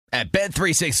At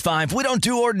Bet365, we don't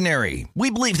do ordinary. We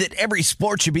believe that every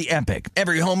sport should be epic.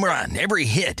 Every home run, every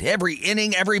hit, every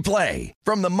inning, every play.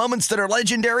 From the moments that are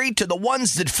legendary to the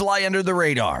ones that fly under the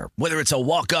radar. Whether it's a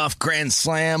walk-off grand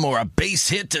slam or a base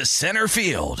hit to center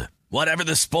field. Whatever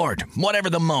the sport, whatever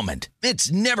the moment.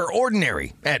 It's never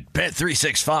ordinary at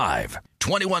Bet365.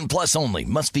 21 plus only.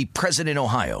 Must be present in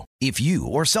Ohio. If you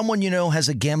or someone you know has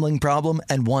a gambling problem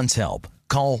and wants help,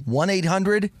 call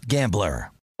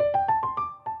 1-800-GAMBLER.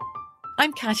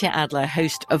 I'm Katya Adler,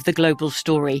 host of The Global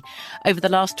Story. Over the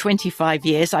last 25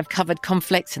 years, I've covered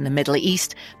conflicts in the Middle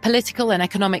East, political and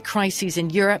economic crises in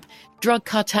Europe, drug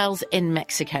cartels in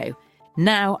Mexico.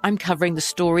 Now I'm covering the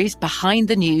stories behind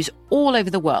the news all over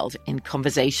the world in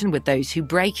conversation with those who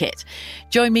break it.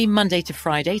 Join me Monday to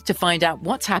Friday to find out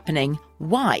what's happening,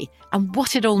 why, and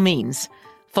what it all means.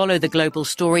 Follow The Global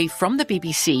Story from the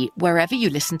BBC wherever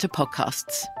you listen to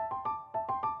podcasts.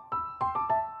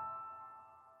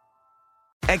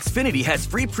 Xfinity has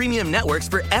free premium networks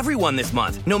for everyone this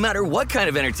month, no matter what kind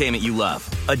of entertainment you love.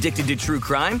 Addicted to true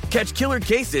crime? Catch killer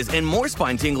cases and more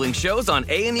spine-tingling shows on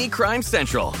A&E Crime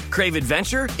Central. Crave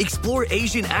adventure? Explore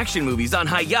Asian action movies on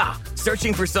Hi-YAH.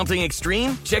 Searching for something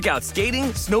extreme? Check out skating,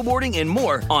 snowboarding, and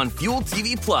more on Fuel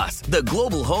TV Plus, the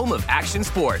global home of action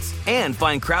sports. And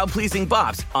find crowd-pleasing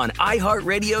bops on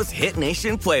iHeartRadio's Hit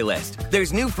Nation playlist.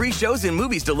 There's new free shows and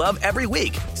movies to love every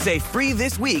week. Say free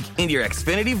this week in your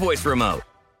Xfinity voice remote.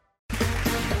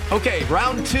 Okay,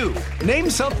 round two. Name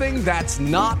something that's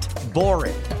not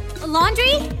boring. A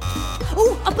laundry?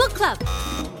 Ooh, a book club.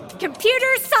 Computer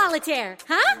solitaire,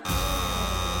 huh?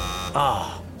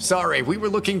 Ah, sorry, we were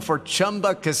looking for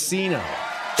Chumba Casino.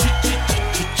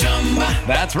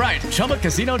 That's right,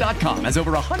 ChumbaCasino.com has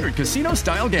over 100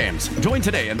 casino-style games. Join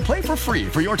today and play for free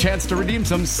for your chance to redeem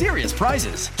some serious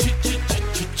prizes.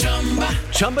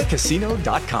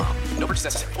 ChumbaCasino.com. No purchase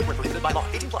necessary. Void where prohibited by law.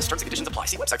 18 plus. Terms and conditions apply.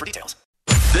 See website for details.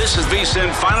 This is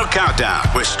VSiN Final Countdown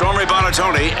with Stormy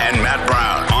Buonantony and Matt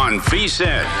Brown on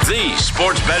VSiN, the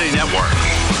Sports Betting Network.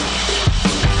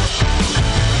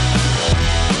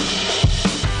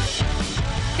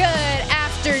 Good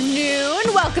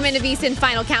afternoon. Welcome into VSiN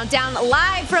Final Countdown,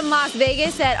 live from Las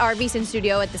Vegas at our VSiN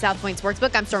studio at the South Point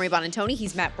Sportsbook. I'm Stormy Buonantony.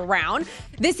 He's Matt Brown.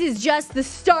 This is just the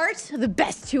start of the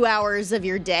best 2 hours of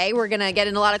your day. We're going to get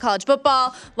in a lot of college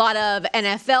football, a lot of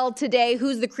NFL today.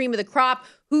 Who's the cream of the crop?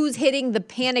 Who's hitting the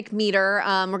panic meter?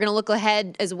 We're going to look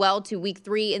ahead as well to week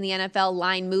 3 in the NFL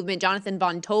line movement. Jonathan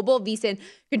Von Tobel, VSiN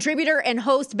contributor and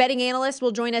host, betting analyst,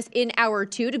 will join us in hour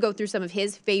 2 to go through some of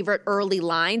his favorite early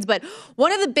lines. But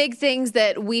one of the big things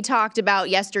that we talked about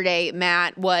yesterday,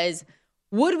 Matt, was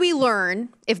would we learn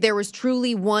if there was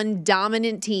truly one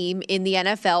dominant team in the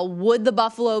NFL? Would the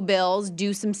Buffalo Bills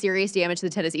do some serious damage to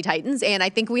the Tennessee Titans? And I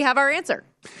think we have our answer.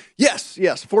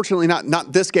 Yes. Fortunately,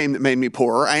 not this game that made me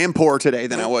poorer. I am poorer today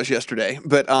than I was yesterday,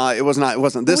 but it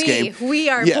wasn't this game. We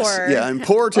are poorer. Yeah, I'm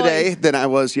poorer today than I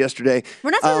was yesterday.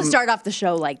 We're not supposed to start off the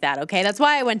show like that, okay? That's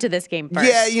why I went to this game first.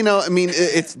 Yeah,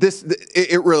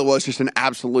 it really was just an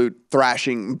absolute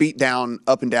thrashing, beat down,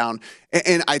 up and down.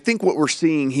 And I think what we're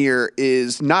seeing here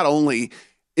is not only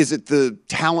is it the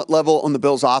talent level on the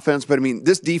Bills offense, but I mean,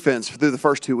 this defense through the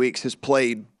first 2 weeks has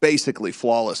played basically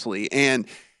flawlessly. And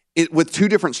it with two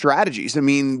different strategies. I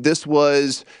mean, this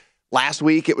was last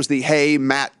week. It was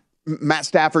Matt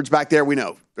Stafford's back there. We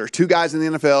know there's two guys in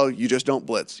the NFL. You just don't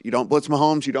blitz. You don't blitz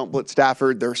Mahomes. You don't blitz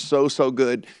Stafford. They're so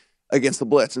good against the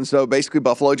blitz. And so basically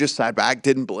Buffalo just sat back,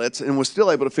 didn't blitz, and was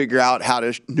still able to figure out how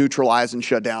to neutralize and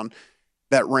shut down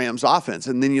that Rams offense.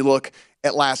 And then you look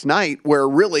at last night where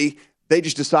really they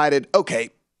just decided, okay,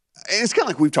 and it's kind of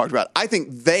like we've talked about. I think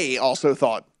they also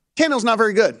thought, Tannehill's not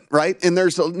very good, right? And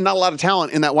there's not a lot of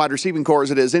talent in that wide receiving core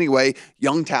as it is anyway.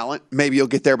 Young talent. Maybe you'll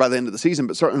get there by the end of the season,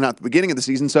 but certainly not the beginning of the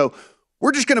season. So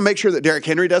we're just going to make sure that Derrick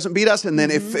Henry doesn't beat us. And then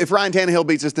if Ryan Tannehill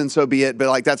beats us, then so be it. But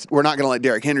we're not going to let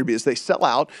Derrick Henry beat us. They sell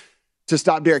out to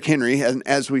stop Derrick Henry. And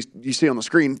as you see on the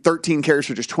screen, 13 carries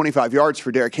for just 25 yards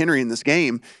for Derrick Henry in this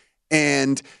game.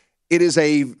 And it is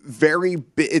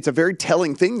it's a very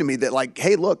telling thing to me that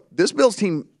hey, look, this Bills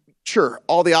team, sure,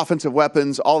 all the offensive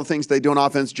weapons, all the things they do on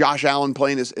offense, Josh Allen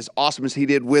playing as awesome as he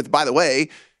did with, by the way,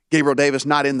 Gabriel Davis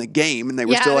not in the game, and they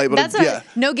were still able to.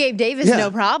 No Gabe Davis,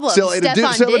 no problem. Still able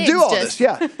to do all this.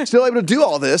 Yeah, still able to do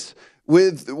all this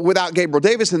without Gabriel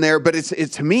Davis in there. But it's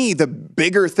to me, the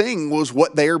bigger thing was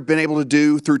what they've been able to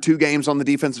do through 2 games on the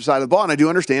defensive side of the ball. And I do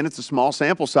understand it's a small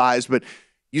sample size, but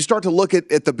you start to look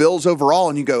at the Bills overall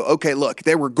and you go, okay, look,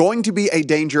 they were going to be a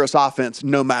dangerous offense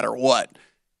no matter what.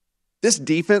 This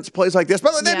defense plays like this.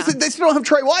 By the way, they still don't have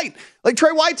Trey White.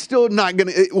 Trey White's still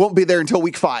won't be there until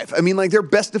week 5. I mean, their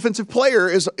best defensive player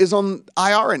is on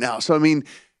IR right now. So, I mean,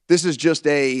 This is just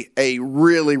a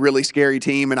really, really scary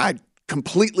team, and I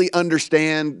completely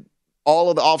understand all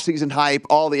of the offseason hype,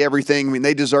 all the everything. I mean,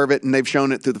 they deserve it, and they've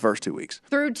shown it through the first 2 weeks.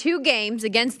 Through 2 games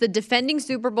against the defending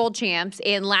Super Bowl champs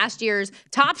and last year's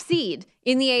top seed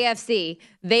in the AFC,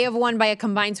 they have won by a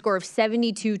combined score of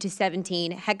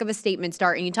 72-17. Heck of a statement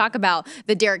start. And you talk about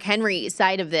the Derrick Henry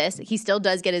side of this. He still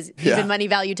does get his even money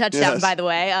value touchdown, by the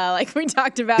way, like we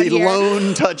talked about the here.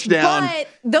 lone touchdown. But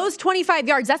those 25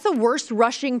 yards, that's the worst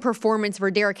rushing performance for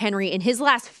Derrick Henry in his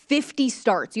last 50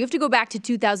 starts. You have to go back to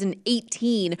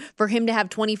 2018 for him to have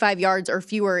 25 yards or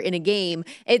fewer in a game.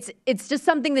 It's just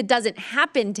something that doesn't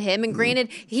happen to him. And granted,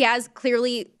 he has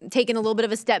clearly taken a little bit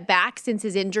of a step back since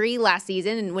his injury last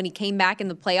season. And when he came back in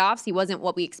the playoffs, he wasn't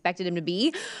what we expected him to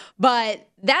be. But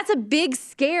that's a big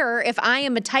scare if I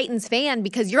am a Titans fan,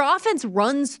 because your offense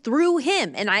runs through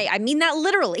him. And I mean that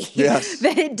literally. Yes.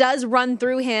 That it does run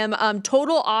through him.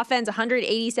 Total offense,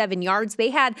 187 yards. They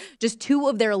had just 2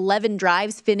 of their 11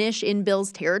 drives finish in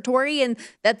Bills territory, and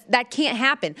that can't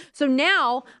happen. So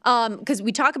now, because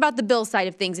we talk about the Bills side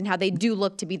of things and how they do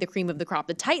look to be the cream of the crop,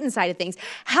 the Titans side of things,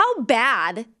 how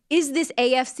bad is this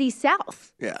AFC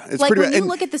South? Yeah, it's like pretty when bad. you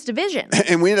look at this division.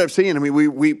 And we ended up seeing, I mean,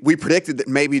 we predicted that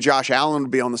maybe Josh Allen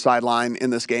would be on the sideline in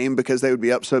this game because they would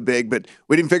be up so big, but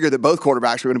we didn't figure that both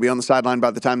quarterbacks were going to be on the sideline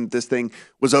by the time that this thing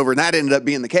was over. And that ended up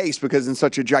being the case because in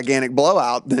such a gigantic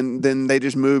blowout, then they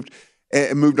just moved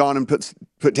on and put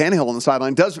Tannehill on the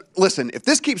sideline. Listen, if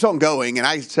this keeps on going, and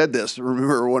I said this,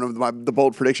 remember one of the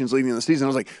bold predictions leading in the season, I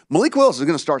was like, Malik Willis is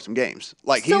going to start some games.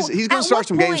 Like he's going to start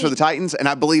some games for the Titans, and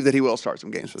I believe that he will start some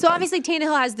games for the Titans. So obviously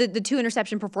Tannehill has the 2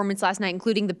 interception performance last night,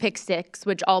 including the pick 6,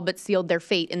 which all but sealed their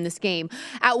fate in this game.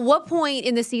 At what point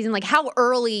in the season, like how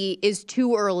early is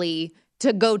too early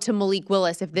to go to Malik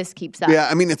Willis if this keeps up? Yeah,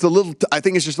 I mean, I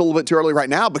think it's just a little bit too early right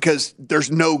now because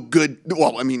there's no good,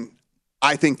 well, I mean,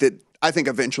 I think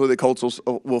eventually the Colts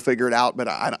will figure it out, but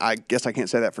I guess I can't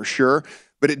say that for sure.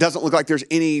 But it doesn't look like there's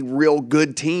any real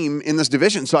good team in this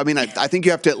division. So, I mean, I think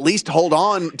you have to at least hold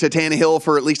on to Tannehill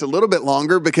for at least a little bit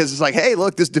longer because it's like, hey,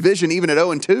 look, this division, even at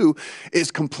 0-2,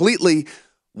 is completely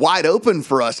wide open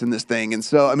for us in this thing. And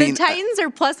so, I mean, the Titans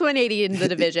are plus 180 in the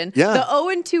division. Yeah. The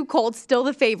 0-2 Colts still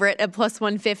the favorite at plus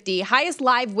 150. Highest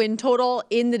live win total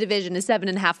in the division is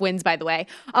 7.5 wins, by the way.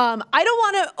 I don't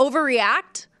want to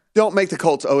overreact. Don't make the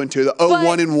Colts 0-2. The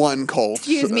 0-1-1 Colts.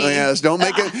 Excuse me. Yes, don't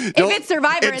make it. If it's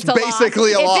Survivor, it's a loss. It's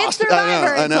basically a loss. If it's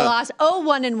Survivor, I it's know. a loss.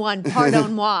 0-1-1,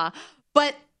 pardon moi.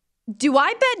 But do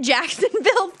I bet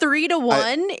Jacksonville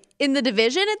 3-1 in the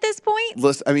division at this point?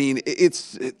 Listen, I mean,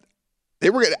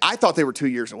 I thought they were 2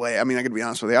 years away. I mean, I got to be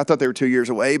honest with you. I thought they were 2 years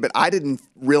away, but I didn't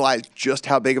realize just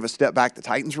how big of a step back the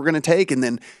Titans were going to take. And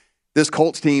then this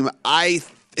Colts team, I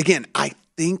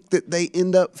think that they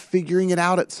end up figuring it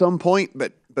out at some point,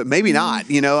 but maybe not.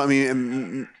 You know, I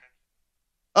mean,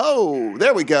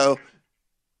 there we go.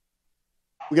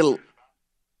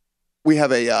 We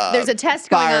have a there's a test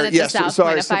going on at the South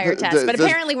Point, a fire test, but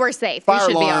apparently we're safe. We should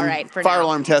be all right for now. Fire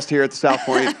alarm test here at the South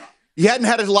Point. You hadn't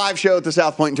had a live show at the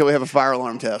South Point until we have a fire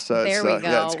alarm test. So there we go.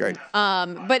 Yeah, it's great.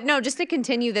 But no, just to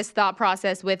continue this thought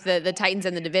process with the Titans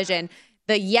and the division,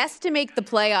 the yes to make the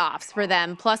playoffs for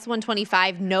them, plus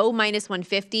 125, no, minus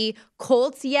 150.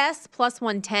 Colts, yes, plus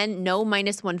 110, no,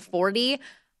 minus 140.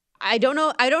 I don't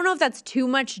know if that's too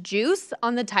much juice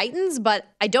on the Titans, but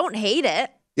I don't hate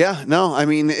it. Yeah, no, I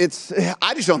mean,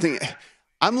 I just don't think.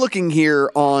 I'm looking here.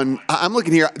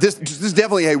 This is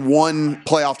definitely a one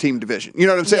playoff team division. You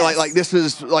know what I'm saying? Yes. Like this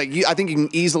is like I think you can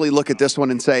easily look at this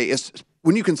one and say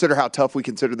when you consider how tough we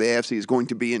consider the AFC is going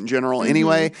to be in general.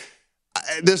 Anyway,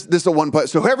 this is a one play.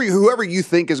 So whoever you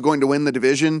think is going to win the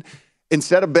division,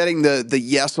 instead of betting the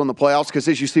yes on the playoffs, because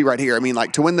as you see right here, I mean,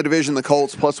 like to win the division, the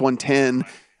Colts plus 110.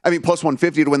 I mean, plus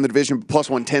 150 to win the division, plus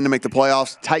 110 to make the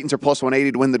playoffs. Titans are plus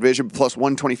 180 to win the division, plus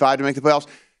 125 to make the playoffs.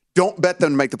 Don't bet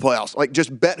them to make the playoffs. Like,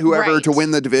 just bet whoever to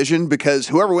win the division, because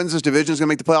whoever wins this division is going to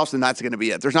make the playoffs, and that's going to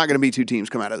be it. There's not going to be two teams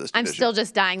come out of this division. I'm still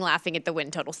just dying laughing at the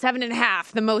win total.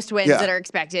 7.5, the most wins that are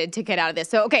expected to get out of this.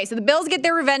 So the Bills get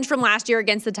their revenge from last year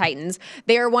against the Titans.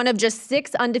 They are one of just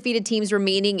 6 undefeated teams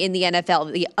remaining in the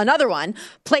NFL. Another one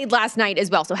played last night as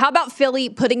well. So how about Philly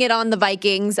putting it on the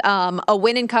Vikings? A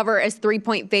win and cover as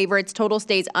 3-point favorites. Total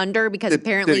stays under because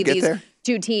apparently these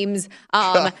two teams,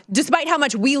 despite how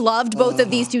much we loved both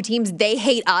of these two teams, they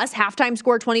hate us. Halftime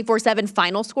score 24-7,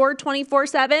 final score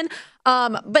 24-7.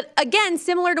 But again,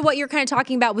 similar to what you're kind of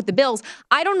talking about with the Bills,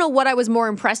 I don't know what I was more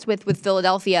impressed with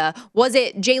Philadelphia. Was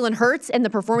it Jalen Hurts and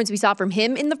the performance we saw from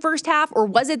him in the first half, or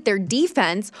was it their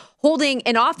defense holding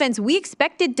an offense we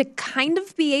expected to kind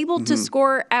of be able to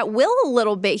score at will a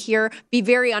little bit here, be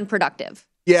very unproductive?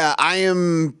 Yeah,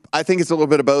 I think it's a little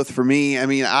bit of both for me. I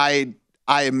mean, I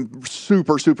am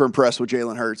super, super impressed with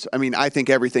Jalen Hurts. I mean, I think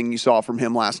everything you saw from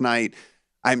him last night,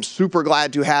 I'm super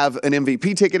glad to have an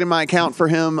MVP ticket in my account for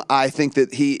him. I think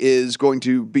that he is going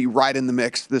to be right in the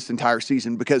mix this entire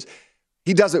season because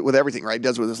he does it with everything, right? He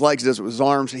does it with his legs, he does it with his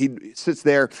arms. He sits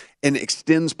there and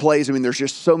extends plays. I mean, there's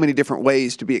just so many different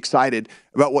ways to be excited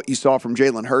about what you saw from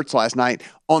Jalen Hurts last night.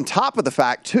 On top of the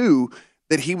fact, too,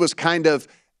 that he was kind of,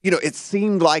 it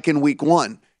seemed like in week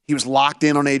one, he was locked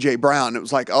in on A.J. Brown. It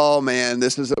was like, oh, man, you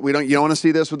don't want to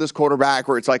see this with this quarterback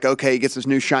where it's like, okay, he gets this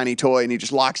new shiny toy and he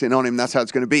just locks in on him. That's how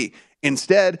it's going to be.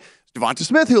 Instead, Devonta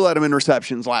Smith, who led him in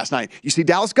receptions last night. You see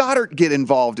Dallas Goedert get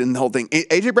involved in the whole thing.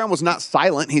 A.J. Brown was not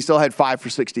silent. He still had 5 for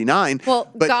 69. Well,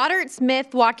 Goddard,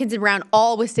 Smith, Watkins, and Brown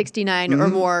all with 69 or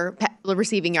more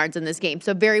receiving yards in this game.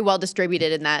 So very well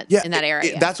distributed in that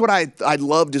area. That's what I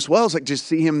loved as well. Is like just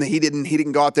see him that he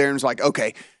didn't go out there and was like,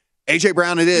 okay, A.J.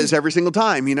 Brown it is every single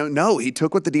time. No, he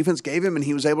took what the defense gave him and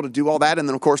he was able to do all that. And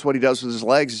then, of course, what he does with his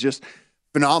legs is just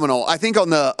phenomenal. I think on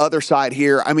the other side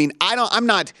here, I mean, I'm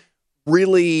not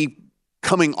really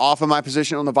coming off of my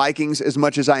position on the Vikings as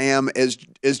much as I am is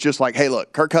just like, hey,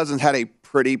 look, Kirk Cousins had a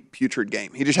pretty putrid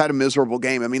game. He just had a miserable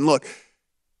game. I mean, look,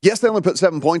 yes, they only put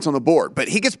 7 points on the board, but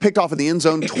he gets picked off in the end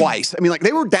zone twice. I mean, like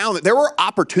they were down. There were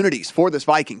opportunities for this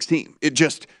Vikings team. They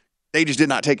just did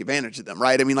not take advantage of them,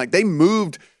 right? I mean, like they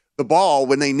moved the ball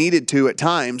when they needed to at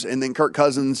times, and then Kirk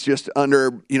Cousins just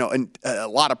under, a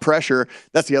lot of pressure.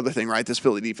 That's the other thing, right? This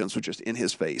Philly defense was just in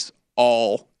his face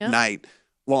all night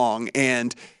long.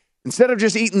 And instead of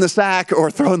just eating the sack or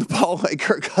throwing the ball away,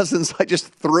 Kirk Cousins just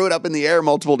threw it up in the air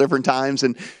multiple different times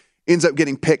and ends up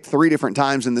getting picked 3 different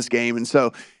times in this game. And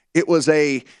so it was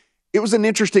an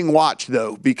interesting watch,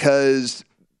 though, because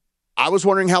I was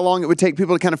wondering how long it would take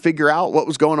people to kind of figure out what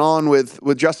was going on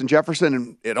with Justin Jefferson,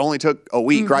 and it only took a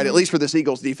week, right? At least for this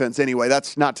Eagles defense anyway.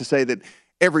 That's not to say that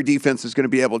every defense is going to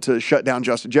be able to shut down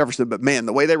Justin Jefferson, but man,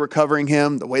 the way they were covering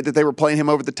him, the way that they were playing him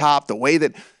over the top, the way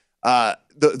that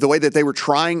the way that they were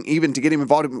trying even to get him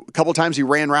involved. A couple of times he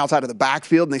ran routes out of the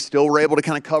backfield, and they still were able to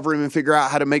kind of cover him and figure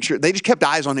out how to make sure. They just kept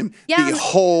eyes on him the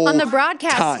whole on the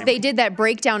broadcast time. They did that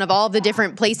breakdown of all the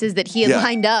different places that he had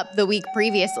lined up the week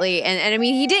previously. And I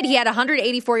mean, he did. He had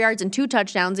 184 yards and 2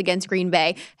 touchdowns against Green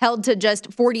Bay, held to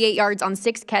just 48 yards on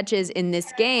 6 catches in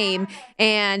this game.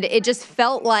 And it just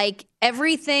felt like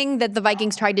everything that the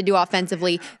Vikings tried to do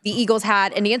offensively, the Eagles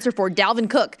had an answer for. Dalvin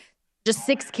Cook, just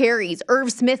 6 carries.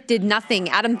 Irv Smith did nothing.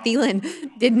 Adam Thielen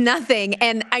did nothing.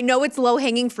 And I know it's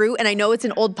low-hanging fruit, and I know it's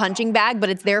an old punching bag, but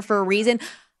it's there for a reason.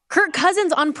 Kirk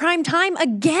Cousins on prime time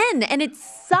again, and it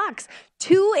sucks.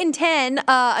 2-10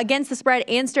 against the spread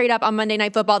and straight up on Monday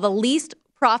Night Football, the least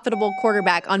profitable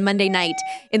quarterback on Monday night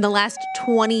in the last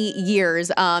 20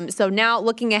 years. So now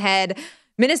looking ahead,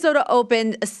 Minnesota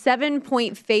opened a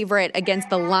 7-point favorite against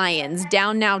the Lions,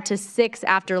 down now to 6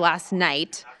 after last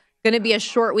night. Going to be a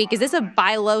short week. Is this a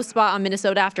buy low spot on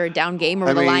Minnesota after a down game, or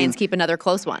will the Lions keep another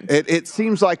close one? It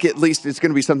seems like at least it's going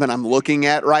to be something I'm looking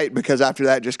at, right? Because after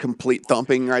that, just complete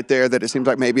thumping right there, that it seems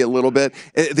like maybe a little bit.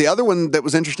 The other one that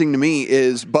was interesting to me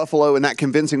is Buffalo and that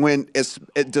convincing win.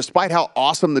 Despite how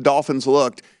awesome the Dolphins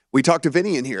looked, we talked to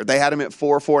Vinny in here. They had him at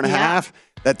 4.5. Yeah.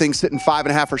 That thing's sitting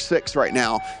 5.5 or 6 right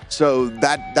now. So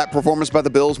that performance by the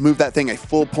Bills moved that thing a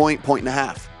full point and a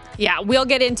half. Yeah, we'll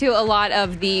get into a lot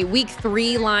of the Week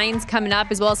 3 lines coming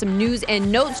up, as well as some news and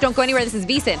notes. Don't go anywhere. This is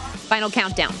VSiN Final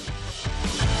Countdown.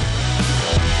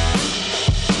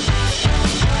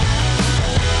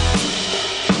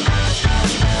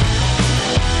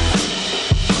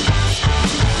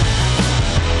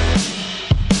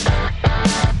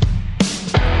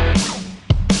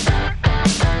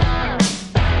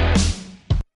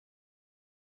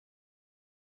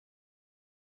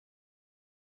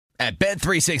 At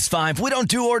Bet365, we don't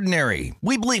do ordinary.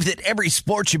 We believe that every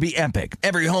sport should be epic.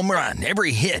 Every home run,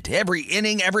 every hit, every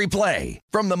inning, every play.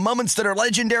 From the moments that are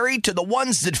legendary to the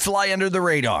ones that fly under the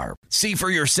radar. See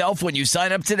for yourself when you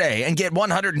sign up today and get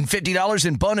 $150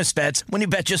 in bonus bets when you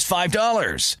bet just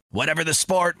 $5. Whatever the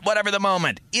sport, whatever the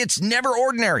moment, it's never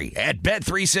ordinary at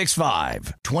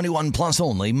Bet365. 21 plus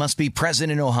only. Must be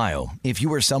present in Ohio. If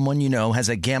you or someone you know has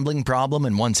a gambling problem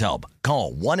and wants help,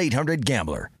 call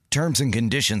 1-800-GAMBLER. Terms and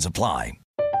conditions apply.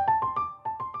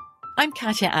 I'm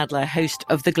Katya Adler, host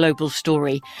of The Global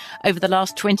Story. Over the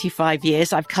last 25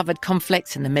 years, I've covered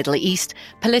conflicts in the Middle East,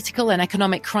 political and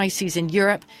economic crises in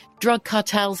Europe, drug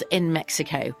cartels in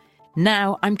Mexico.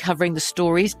 Now I'm covering the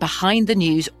stories behind the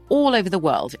news all over the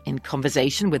world in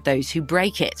conversation with those who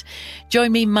break it.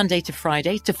 Join me Monday to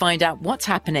Friday to find out what's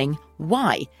happening,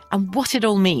 why, and what it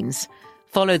all means.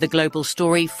 Follow The Global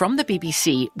Story from the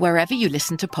BBC wherever you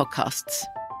listen to podcasts.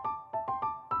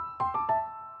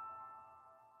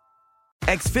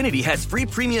 Xfinity has free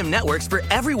premium networks for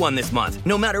everyone this month,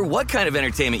 no matter what kind of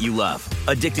entertainment you love.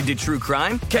 Addicted to true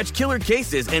crime? Catch killer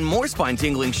cases and more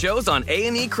spine-tingling shows on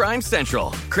A&E Crime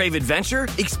Central. Crave adventure?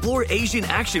 Explore Asian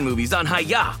action movies on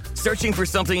Hi-YAH. Searching for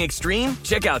something extreme?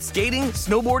 Check out skating,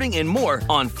 snowboarding, and more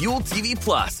on Fuel TV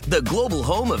Plus, the global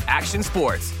home of action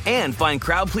sports. And find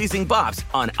crowd-pleasing bops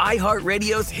on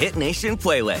iHeartRadio's Hit Nation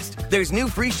playlist. There's new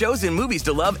free shows and movies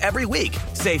to love every week.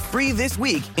 Say free this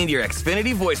week in your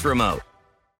Xfinity voice remote.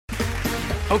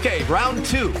 Okay, round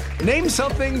two. Name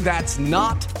something that's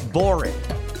not boring.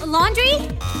 A laundry?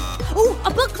 Ooh, a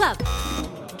book club.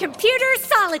 Computer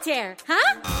solitaire,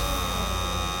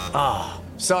 huh?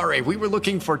 Sorry, we were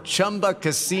looking for Chumba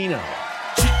Casino.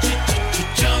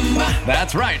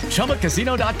 That's right.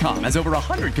 ChumbaCasino.com has over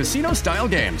 100 casino-style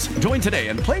games. Join today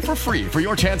and play for free for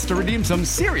your chance to redeem some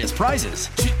serious prizes.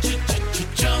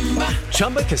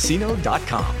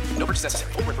 ChumbaCasino.com. No purchase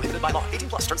necessary. Void where prohibited by law. 18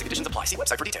 plus. Terms and conditions apply. See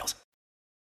website for details.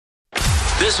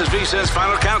 This is VSiN's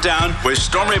Final Countdown with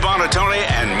Stormy Buonantony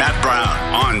and Matt Brown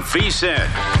on VSiN,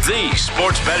 the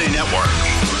Sports Betting Network.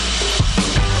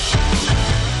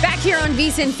 Back here on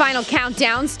VSiN Final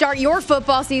Countdown, start your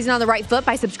football season on the right foot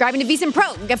by subscribing to VSiN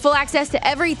Pro. Get full access to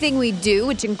everything we do,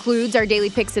 which includes our daily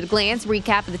picks at a glance,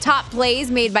 recap of the top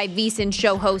plays made by VSiN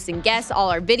show hosts and guests,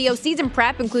 all our videos, season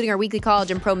prep, including our weekly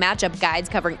college and pro matchup guides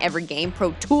covering every game,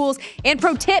 pro tools, and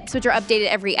pro tips, which are updated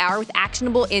every hour with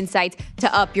actionable insights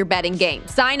to up your betting game.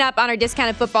 Sign up on our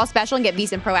discounted football special and get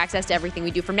VSiN Pro access to everything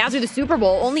we do from now through the Super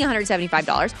Bowl, only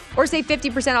 $175, or save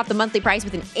 50% off the monthly price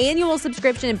with an annual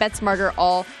subscription and bet smarter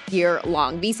all year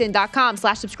long.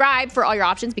 VSiN.com/subscribe for all your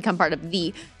options. Become part of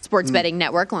the Sports Betting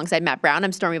Network alongside Matt Brown.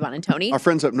 I'm Stormy Buonantony. Our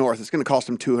friends up north, it's going to cost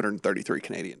them $233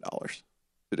 Canadian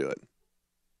to do it.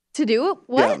 To do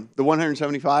what? Yeah, the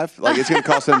 175. Like it's going to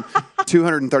cost them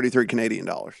 $233 Canadian.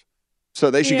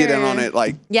 So they should get in on it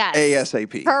like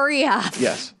ASAP. Hurry up.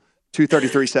 Yes.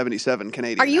 233.77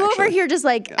 Canadian. Are you actually. over here just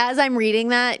like as I'm reading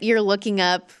that, you're looking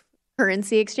up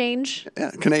currency exchange?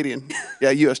 Yeah, Canadian.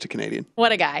 Yeah, U.S. to Canadian.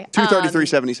 What a guy.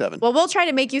 233.77. Well, we'll try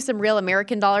to make you some real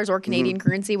American dollars or Canadian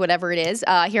currency, whatever it is,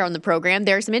 here on the program.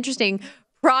 There are some interesting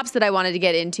props that I wanted to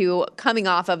get into coming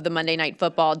off of the Monday Night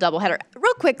Football doubleheader.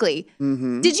 Real quickly,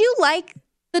 did you like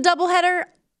the doubleheader?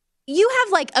 You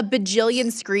have like a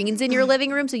bajillion screens in your living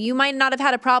room, so you might not have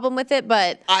had a problem with it,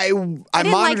 but I didn't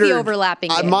like the overlapping.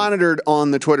 I monitored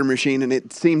on the Twitter machine, and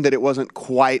it seemed that it wasn't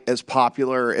quite as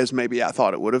popular as maybe I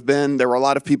thought it would have been. There were a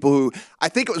lot of people who, I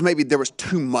think it was maybe there was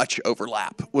too much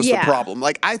overlap was the problem.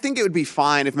 Like, I think it would be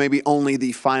fine if maybe only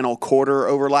the final quarter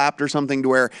overlapped or something, to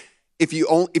where if you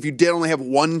did only have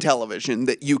one television,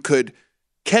 that you could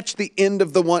catch the end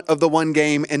of the one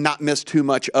game and not miss too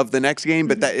much of the next game,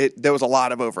 but there was a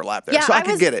lot of overlap there. So I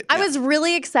could get it. I was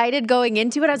really excited going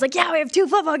into it. I was like, yeah, we have 2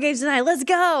 football games tonight. Let's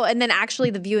go. And then actually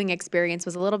the viewing experience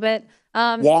was a little bit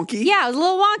wonky. Yeah, it was a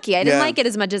little wonky. I didn't like it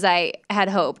as much as I had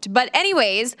hoped. But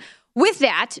anyways, with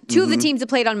that, 2 of the teams that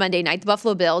played on Monday night, the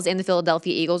Buffalo Bills and the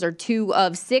Philadelphia Eagles, are 2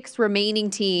 of 6 remaining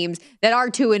teams that are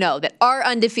 2-0, that are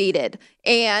undefeated.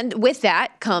 And with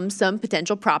that comes some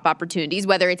potential prop opportunities,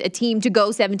 whether it's a team to go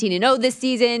 17-0 this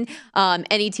season,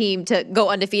 any team to go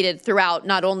undefeated throughout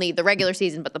not only the regular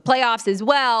season, but the playoffs as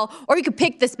well, or you could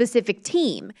pick the specific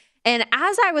team. And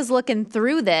as I was looking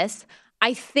through this,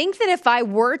 I think that if I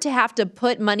were to have to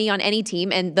put money on any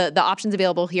team, and the options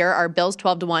available here are Bills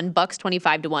 12-1, Bucks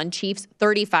 25-1, Chiefs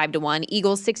 35-1,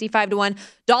 Eagles 65-1,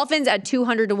 Dolphins at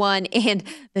 200-1, and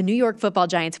the New York Football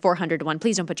Giants 400-1.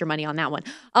 Please don't put your money on that one.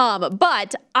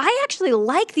 But I actually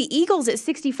like the Eagles at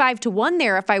 65-1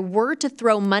 there. If I were to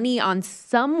throw money on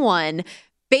someone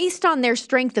based on their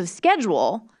strength of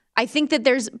schedule, I think that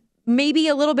there's maybe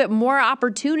a little bit more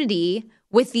opportunity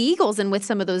with the Eagles and with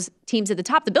some of those teams at the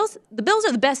top. The Bills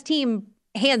are the best team,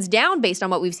 hands down, based on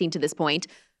what we've seen to this point.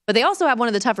 But they also have one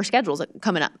of the tougher schedules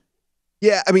coming up.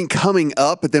 Yeah, I mean, coming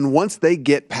up, but then once they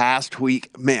get past week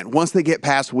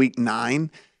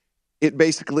 9, it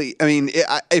basically, I mean,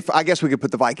 I guess we could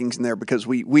put the Vikings in there because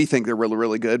we think they're really,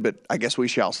 really good, but I guess we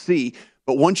shall see.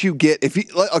 But once you get,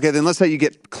 then let's say you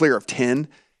get clear of 10,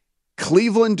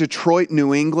 Cleveland, Detroit,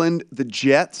 New England, the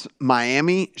Jets,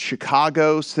 Miami,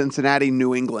 Chicago, Cincinnati,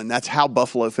 New England. That's how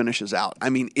Buffalo finishes out. I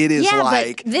mean, it is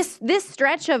like this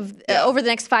stretch of over the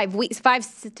next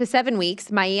 5 to 7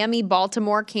 weeks, Miami,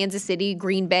 Baltimore, Kansas City,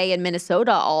 Green Bay, and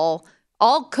Minnesota all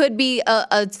could be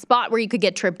a spot where you could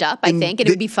get tripped up, I think, and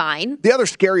it would be fine. The other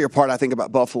scarier part I think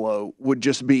about Buffalo would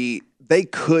just be they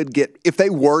could get, if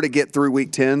they were to get through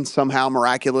week 10 somehow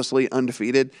miraculously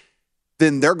undefeated,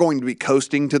 then they're going to be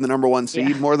coasting to the number 1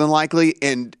 seed more than likely,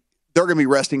 and they're going to be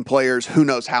resting players who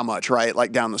knows how much, right?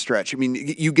 Like down the stretch. I mean,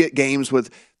 you get games with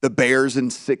the Bears in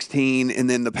 16 and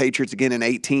then the Patriots again in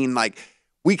 18. Like,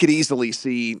 we could easily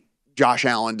see Josh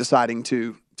Allen deciding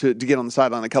to get on the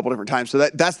sideline a couple different times. So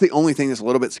that's the only thing that's a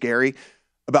little bit scary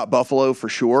about Buffalo for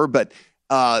sure. But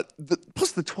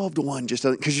plus the 12-1 just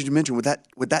doesn't, because you mentioned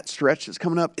with that stretch that's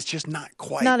coming up, it's just not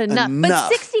quite enough.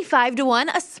 But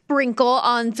 65-1, a sprinkle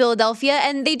on Philadelphia,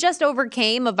 and they just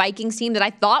overcame a Vikings team that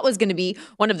I thought was going to be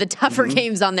one of the tougher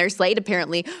games on their slate.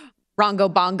 Apparently,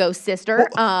 Rongo Bongo's sister.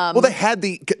 Well, they had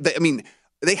the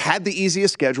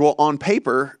easiest schedule on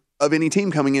paper of any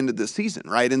team coming into this season,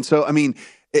 right? And so, I mean,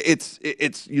 it's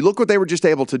you look what they were just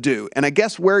able to do, and I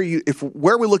guess where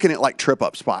we're looking at like trip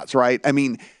up spots, right? I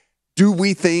mean, do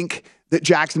we think that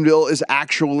Jacksonville is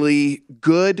actually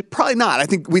good? Probably not.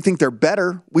 We think they're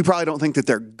better. We probably don't think that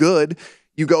they're good.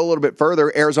 You go a little bit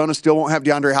further, Arizona still won't have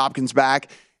DeAndre Hopkins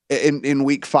back in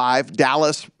week 5.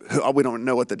 Dallas, we don't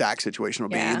know what the Dak situation will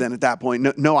be then at that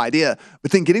point. No idea.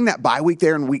 But then getting that bye week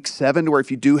there in week 7 to where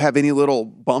if you do have any little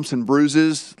bumps and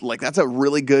bruises, like that's a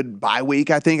really good bye week,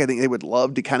 I think. I think they would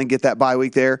love to kind of get that bye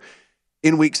week there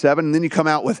in week 7. And then you come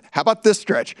out with, how about this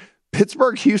stretch?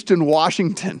 Pittsburgh, Houston,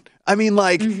 Washington. I mean,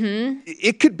 like,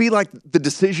 it could be like the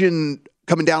decision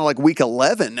coming down to like week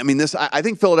 11. I mean, I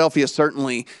think Philadelphia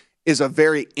certainly is a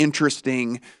very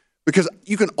interesting, because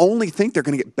you can only think they're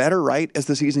going to get better, right, as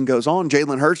the season goes on.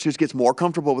 Jalen Hurts just gets more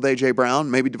comfortable with A.J.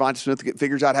 Brown. Maybe Devonta Smith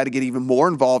figures out how to get even more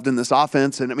involved in this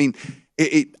offense. And, I mean,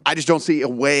 I just don't see a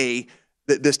way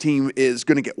that this team is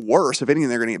going to get worse. If anything,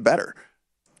 they're going to get better.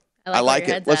 I like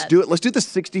it. Let's do it. Let's do the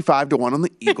 65-1 on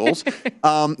the Eagles.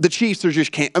 The Chiefs are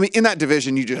just can't. I mean, in that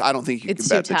division, I don't think you can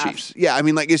bet the Chiefs. Yeah, I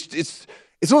mean, like it's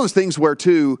one of those things where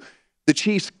too, the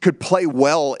Chiefs could play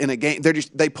well in a game.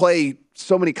 They play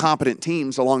so many competent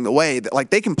teams along the way that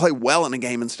like they can play well in a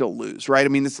game and still lose, right? I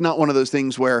mean, it's not one of those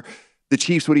things where the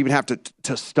Chiefs would even have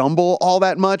to stumble all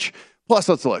that much. Plus,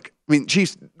 let's look. I mean,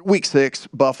 Chiefs week 6,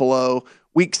 Buffalo,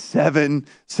 week 7,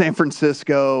 San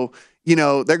Francisco. You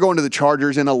know, they're going to the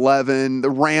Chargers in 11,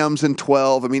 the Rams in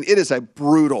 12. I mean, it is a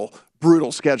brutal,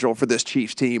 brutal schedule for this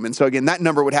Chiefs team. And so, again, that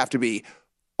number would have to be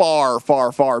far,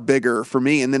 far, far bigger for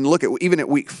me. And then look at even at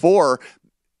week 4,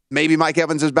 maybe Mike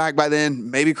Evans is back by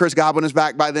then. Maybe Chris Godwin is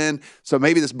back by then. So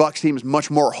maybe this Bucs team is much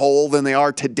more whole than they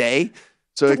are today.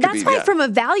 So that's why, from a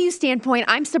value standpoint,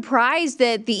 I'm surprised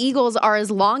that the Eagles are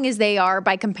as long as they are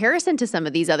by comparison to some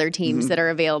of these other teams that are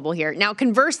available here. Now,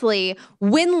 conversely,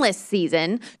 winless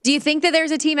season, do you think that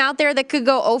there's a team out there that could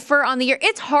go 0-for on the year?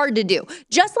 It's hard to do.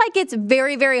 Just like it's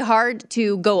very, very hard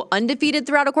to go undefeated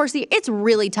throughout a course of the year, it's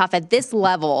really tough at this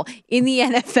level in the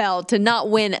NFL to not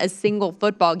win a single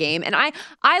football game. And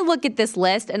I look at this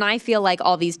list and I feel like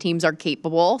all these teams are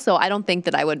capable, so I don't think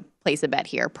that I would place a bet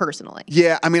here personally.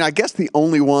 Yeah, I mean, I guess the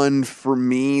only one for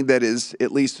me that is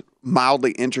at least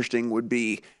mildly interesting would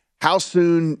be how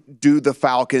soon do the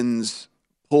Falcons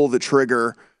pull the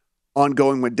trigger on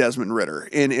going with Desmond Ridder?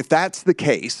 And if that's the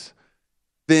case,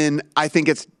 then I think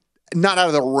it's not out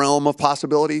of the realm of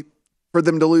possibility for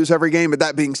them to lose every game. But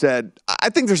that being said, I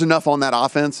think there's enough on that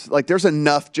offense. Like there's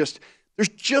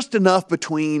just enough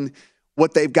between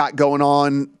what they've got going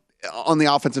on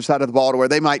the offensive side of the ball to where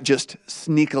they might just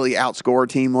sneakily outscore a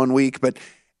team one week. But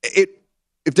if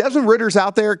Desmond Ridder's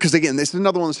out there, because again, this is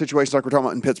another one of the situations like we're talking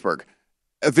about in Pittsburgh.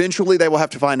 Eventually, they will have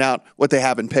to find out what they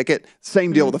have in Pickett.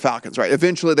 Same deal with the Falcons, right?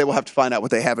 Eventually, they will have to find out what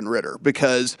they have in Ridder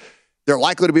because they're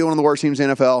likely to be one of the worst teams in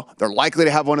the NFL. They're likely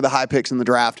to have one of the high picks in the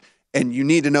draft, and you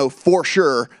need to know for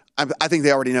sure. I think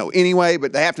they already know anyway,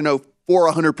 but they have to know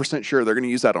for 100% sure they're going to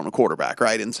use that on a quarterback,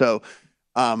 right? And so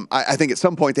I think at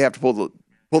some point they have to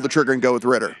pull the trigger and go with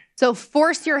Ridder. So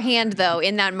force your hand, though,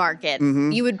 in that market.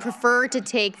 You would prefer to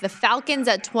take the Falcons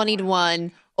at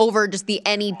 20-1 over just the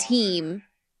any team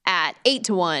at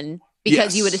 8-1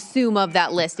 because you would assume of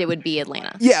that list it would be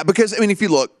Atlanta. Yeah, because I mean, if you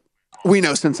look, we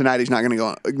know Cincinnati's not going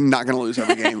to lose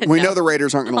every game. We know the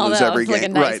Raiders aren't going to lose every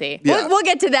game. Right? Yeah. We'll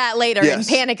get to that later in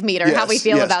Panic Meter, how we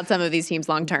feel about some of these teams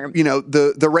long term. You know,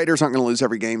 the Raiders aren't going to lose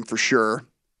every game for sure.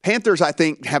 Panthers, I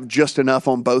think, have just enough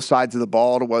on both sides of the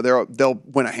ball to where they'll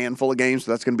win a handful of games.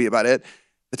 So that's going to be about it.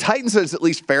 The Titans is at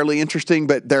least fairly interesting,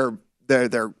 but they're going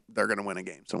to win a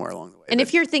game somewhere along the way. And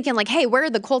if you're thinking like, hey, where are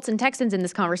the Colts and Texans in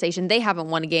this conversation? They haven't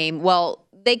won a game. Well,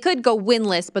 they could go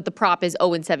winless, but the prop is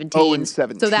 0-17.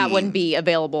 0-17. So that wouldn't be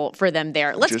available for them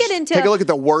there. Let's get into... Take a look at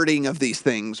the wording of these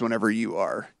things whenever you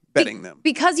are betting them.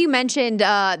 Because you mentioned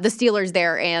the Steelers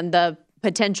there and the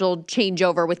potential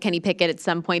changeover with Kenny Pickett at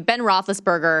some point. Ben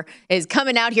Roethlisberger is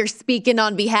coming out here speaking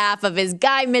on behalf of his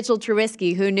guy, Mitchell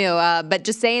Trubisky. Who knew? But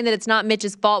just saying that it's not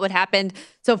Mitch's fault what happened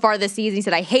so far this season. He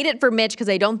said, I hate it for Mitch because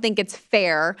I don't think it's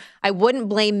fair. I wouldn't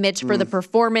blame Mitch for the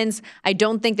performance. I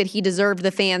don't think that he deserved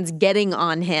the fans getting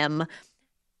on him.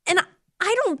 And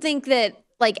I don't think that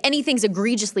anything's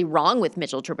egregiously wrong with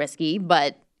Mitchell Trubisky,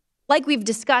 but like we've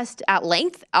discussed at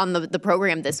length on the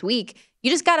program this week, you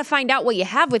just got to find out what you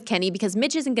have with Kenny because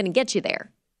Mitch isn't going to get you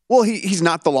there. Well, he's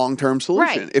not the long-term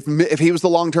solution. Right. If he was the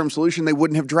long-term solution, they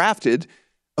wouldn't have drafted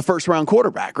a first-round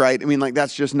quarterback, right? I mean,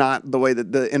 that's just not the way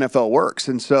that the NFL works.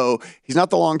 And so he's not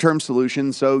the long-term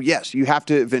solution. So, yes, you have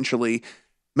to eventually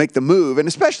make the move. And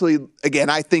especially, again,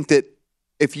 I think that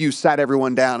if you sat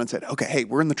everyone down and said, okay, hey,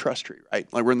 we're in the trust tree, right?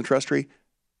 We're in the trust tree.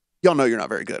 Y'all know you're not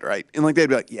very good, right? And they'd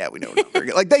be like, yeah, we know we're not very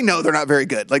good. They know they're not very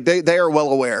good. They are well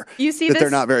aware that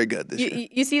they're not very good this year.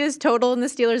 You see this total in the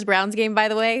Steelers-Browns game, by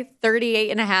the way?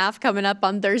 38.5 coming up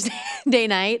on Thursday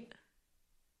night.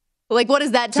 What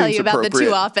does that tell you about the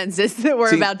two offenses that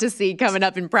we're about to see coming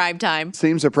up in prime time?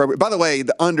 Seems appropriate. By the way,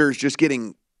 the unders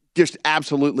just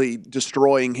absolutely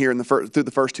destroying here through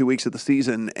the first 2 weeks of the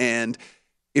season. And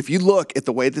if you look at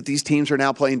the way that these teams are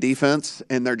now playing defense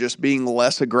and they're just being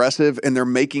less aggressive and they're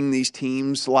making these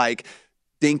teams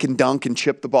dink and dunk and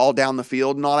chip the ball down the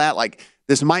field and all that,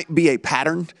 this might be a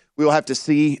pattern. We will have to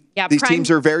see. Yeah, these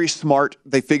teams are very smart.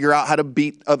 They figure out how to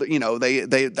beat other,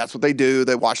 they that's what they do.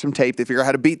 They watch some tape. They figure out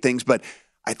how to beat things. But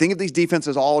I think if these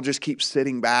defenses all just keep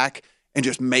sitting back and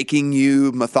just making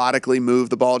you methodically move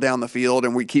the ball down the field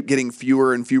and we keep getting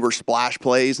fewer and fewer splash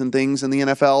plays and things in the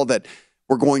NFL, that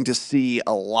we're going to see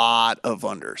a lot of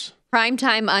unders.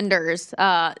 Primetime unders,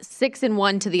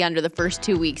 6-1 to the under the first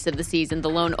 2 weeks of the season, the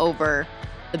lone over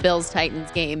the Bills-Titans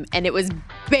game. And it was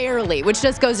barely, which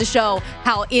just goes to show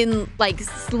how in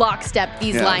lockstep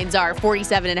these lines are.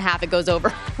 47.5, it goes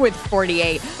over with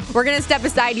 48. We're going to step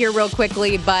aside here real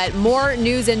quickly, but more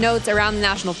news and notes around the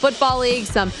National Football League,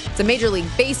 some Major League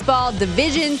Baseball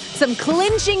division, some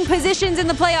clinching positions in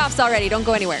the playoffs already. Don't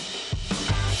go anywhere.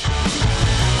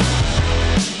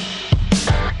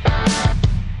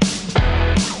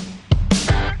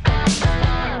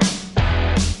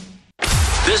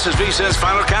 This is VSiN's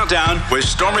Final Countdown with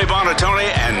Stormy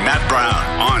Buonantony and Matt Brown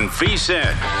on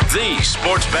VSiN, the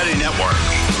Sports Betting Network.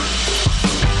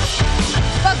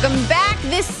 Welcome back.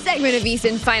 This segment of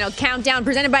VSiN Final Countdown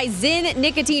presented by Zyn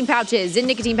Nicotine Pouches. Zyn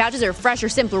Nicotine Pouches are a fresher,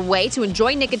 simpler way to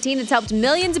enjoy nicotine that's helped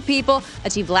millions of people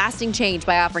achieve lasting change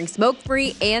by offering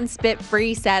smoke-free and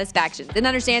spit-free satisfaction. Zyn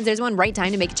understands there's one right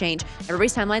time to make a change.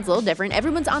 Everybody's timeline's a little different.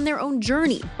 Everyone's on their own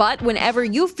journey. But whenever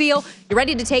you feel you're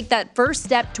ready to take that first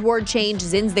step toward change,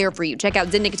 Zyn's there for you. Check out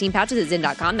Zyn Nicotine Pouches at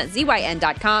Zyn.com. That's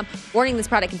ZYN.com. Warning, this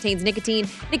product contains nicotine.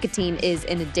 Nicotine is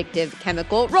an addictive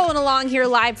chemical. Rolling along here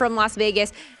live from Las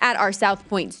Vegas at our South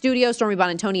Point studio. Stormy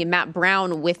Buonantony and Matt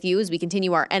Brown with you as we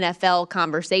continue our NFL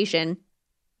conversation.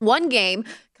 One game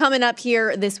coming up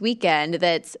here this weekend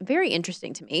that's very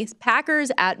interesting to me is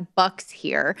Packers at Bucks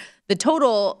here. The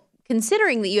total,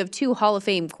 considering that you have two Hall of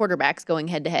Fame quarterbacks going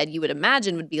head-to-head, you would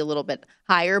imagine would be a little bit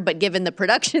higher, but given the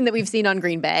production that we've seen on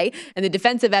Green Bay and the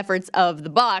defensive efforts of the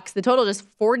Bucs, the total just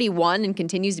 41 and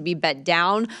continues to be bet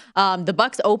down. The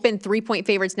Bucs open 3-point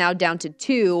favorites now down to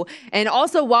 2. And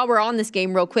also, while we're on this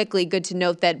game real quickly, good to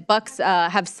note that Bucs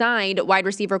have signed wide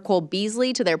receiver Cole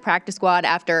Beasley to their practice squad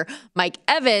after Mike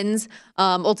Evans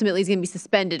ultimately is going to be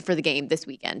suspended for the game this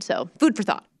weekend. So food for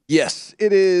thought. Yes,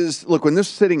 it is. Look, when this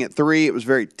was sitting at 3, it was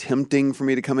very tempting for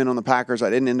me to come in on the Packers. I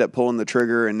didn't end up pulling the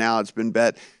trigger, and now it's been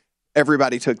bet.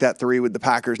 Everybody took that 3 with the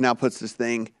Packers. Now puts this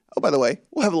thing. Oh, by the way,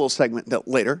 we'll have a little segment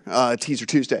later. Teaser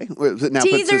Tuesday.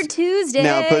 Tuesday.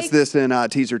 Now puts this in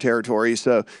teaser territory.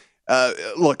 So,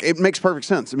 look, it makes perfect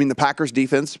sense. I mean, the Packers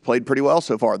defense played pretty well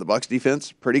so far. The Bucs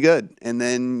defense, pretty good. And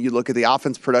then you look at the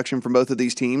offense production from both of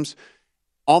these teams.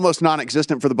 Almost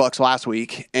non-existent for the Bucs last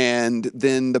week. And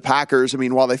then the Packers, I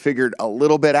mean, while they figured a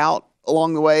little bit out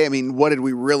along the way, I mean, what did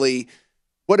we really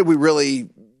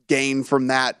gain from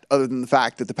that other than the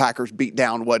fact that the Packers beat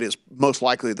down what is most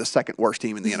likely the second worst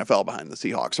team in the NFL behind the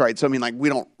Seahawks, right? So, I mean, we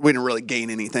didn't really gain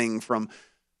anything from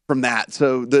that.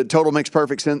 So the total makes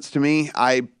perfect sense to me.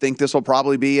 I think this will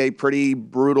probably be a pretty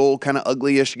brutal, kind of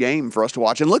ugly-ish game for us to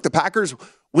watch. And look, the Packers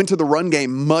went to the run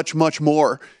game much, much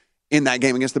more in that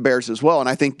game against the Bears as well. And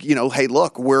I think, hey,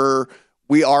 look,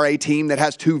 we are a team that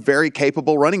has 2 very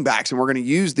capable running backs, and we're going to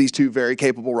use these 2 very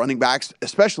capable running backs,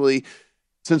 especially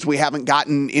since we haven't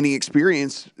gotten any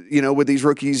experience, with these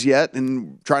rookies yet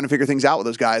and trying to figure things out with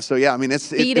those guys. So, yeah, I mean, it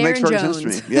makes perfect sense to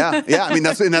me. Yeah, I mean,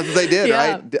 that's what they did,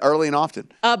 right? Early and often.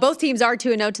 Both teams are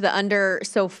 2-0 to the under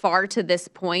so far to this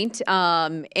point.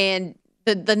 And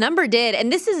The number did.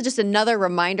 And this is just another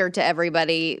reminder to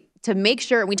everybody to make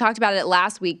sure, we talked about it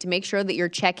last week, to make sure that you're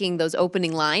checking those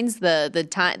opening lines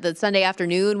the Sunday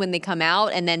afternoon when they come out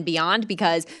and then beyond,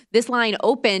 because this line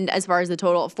opened as far as the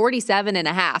total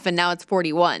 47.5 and now it's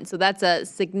 41. So that's a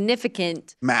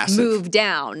significant move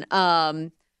down.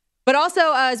 But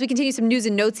also, as we continue some news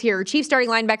and notes here, Chiefs starting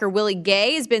linebacker Willie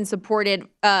Gay has been suspended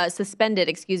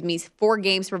 4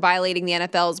 games for violating the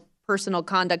NFL's personal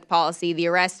conduct policy. The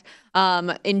arrest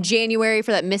in January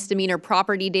for that misdemeanor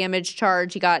property damage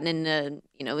charge. He got in an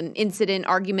incident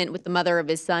argument with the mother of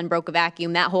his son, broke a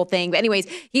vacuum, that whole thing. But anyways,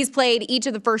 he's played each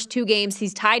of the first 2 games.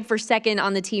 He's tied for second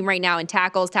on the team right now in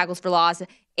tackles for loss,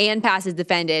 and passes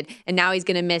defended, and now he's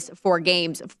going to miss 4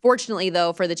 games. Fortunately,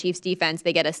 though, for the Chiefs defense,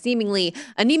 they get a seemingly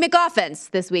anemic offense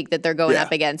this week that they're going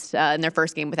up against in their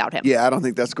first game without him. Yeah, I don't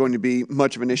think that's going to be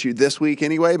much of an issue this week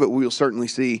anyway, but we'll certainly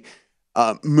see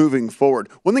moving forward.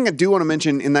 One thing I do want to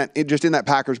mention in that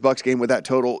Packers-Bucs game with that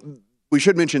total, we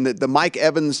should mention that the Mike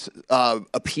Evans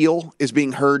appeal is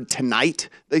being heard tonight,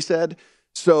 they said.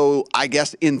 So I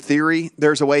guess in theory,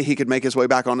 there's a way he could make his way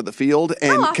back onto the field.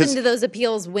 And how often do those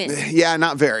appeals win? Yeah,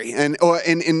 not very. And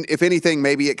if anything,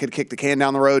 maybe it could kick the can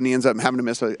down the road and he ends up having to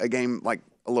miss a game like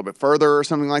a little bit further or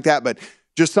something like that. But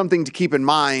just something to keep in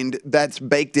mind that's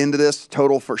baked into this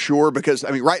total for sure, because,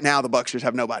 I mean, right now the Bucs just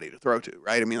have nobody to throw to,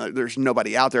 right? I mean, like, there's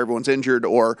nobody out there. Everyone's injured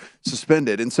or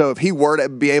suspended. And so if he were to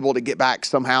be able to get back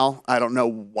somehow, I don't know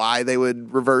why they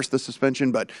would reverse the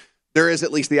suspension, but there is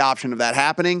at least the option of that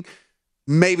happening.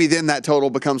 Maybe then that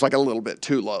total becomes like a little bit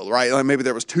too low, right? Like maybe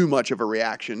there was too much of a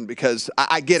reaction, because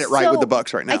I get it right with the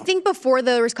Bucs right now. I think before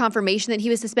there was confirmation that he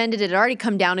was suspended, it had already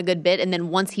come down a good bit. And then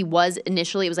once he was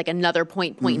initially, it was like another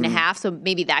point and a half. So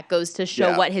maybe that goes to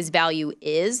show what his value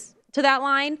is to that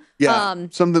line. Yeah,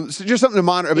 just something to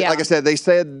monitor. Like I said, they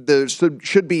said there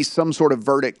should be some sort of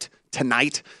verdict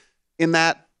tonight in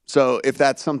that. So if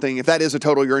that is a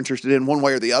total you're interested in one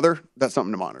way or the other, that's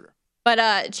something to monitor.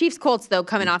 But Chiefs Colts, though,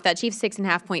 coming off that, Chiefs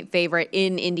 6.5-point favorite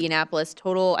in Indianapolis.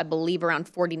 Total, I believe,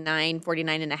 around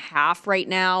 49.5 right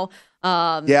now.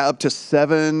 Up to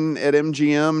 7 at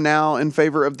MGM now in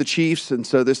favor of the Chiefs. And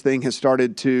so this thing has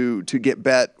started to get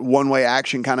bet one-way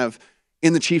action kind of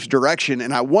in the Chiefs' direction.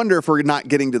 And I wonder if we're not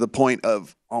getting to the point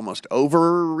of almost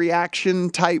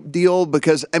overreaction type deal.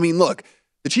 Because, I mean, look,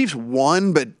 the Chiefs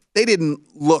won, but they didn't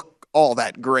look all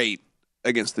that great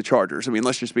against the Chargers. I mean,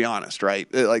 let's just be honest, right?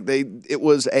 It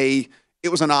was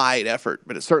an all-right effort,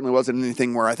 but it certainly wasn't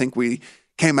anything where I think we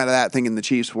came out of that thinking the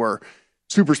Chiefs were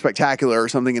super spectacular or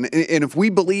something. And if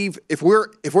we believe, if we're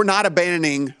not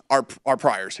abandoning our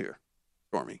priors here,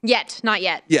 Stormy. Not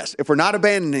yet. Yes, if we're not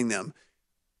abandoning them,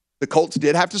 the Colts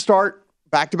did have to start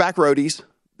back-to-back roadies.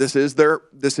 This is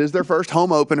their first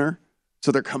home opener,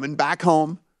 so they're coming back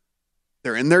home.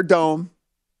 They're in their dome.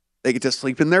 They get to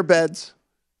sleep in their beds,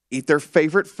 eat their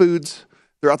favorite foods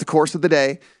throughout the course of the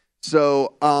day.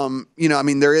 So,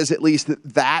 there is at least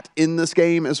that in this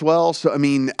game as well. So, I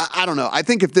mean, I don't know. I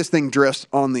think if this thing drifts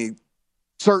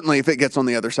certainly if it gets on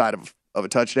the other side of a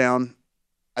touchdown,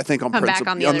 I think on principle,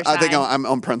 I think I'm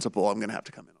on principle, I'm going to have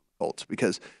to come in on the Colts,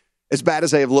 because as bad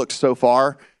as they have looked so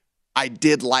far, I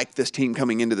did like this team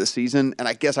coming into the season. And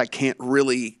I guess I can't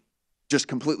really just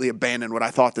completely abandon what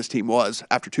I thought this team was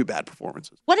after 2 bad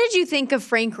performances. What did you think of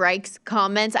Frank Reich's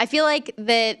comments? I feel like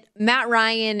that Matt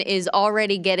Ryan is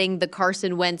already getting the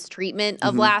Carson Wentz treatment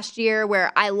of last year,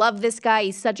 where I love this guy.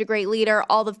 He's such a great leader,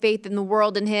 all the faith in the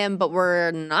world in him, but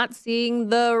we're not seeing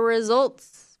the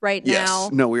results right now.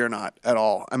 No, we are not at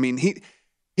all. I mean,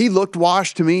 he looked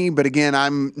washed to me, but again,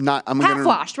 I'm not.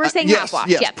 Half-washed. We're saying half-washed.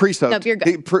 Yes, pre-soaked. Nope, you're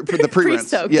good. The pre-rinse.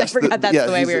 Pre-soaked. Yes, I forgot that's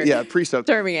the way we were pre-soaked.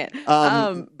 terming it.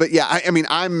 But yeah,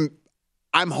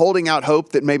 I'm holding out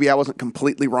hope that maybe I wasn't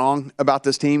completely wrong about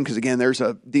this team, because again, there's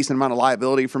a decent amount of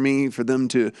liability for them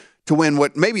to win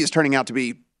what maybe is turning out to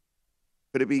be.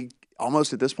 Could it be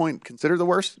almost at this point considered the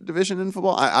worst division in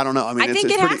football? I don't know. I mean,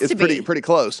 it's pretty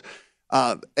close.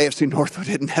 AFC North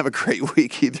didn't have a great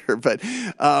week either, but.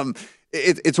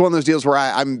 It's one of those deals where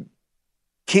I'm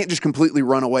can't just completely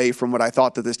run away from what I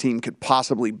thought that this team could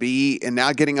possibly be, and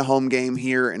now getting a home game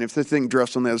here, and if this thing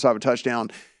drifts on the other side of a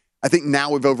touchdown, I think now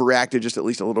we've overreacted just at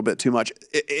least a little bit too much.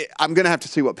 I'm going to have to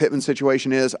see what Pittman's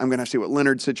situation is. I'm going to have to see what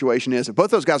Leonard's situation is. If both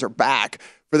those guys are back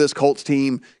for this Colts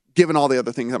team, given all the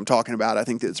other things I'm talking about, I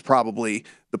think that it's probably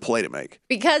the play to make.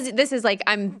 Because this is like,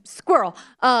 I'm squirrel.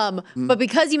 But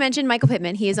because you mentioned Michael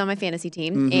Pittman, he is on my fantasy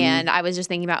team. And I was just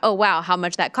thinking about, oh, wow, how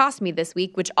much that cost me this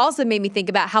week, which also made me think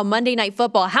about how Monday Night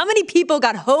Football, how many people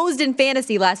got hosed in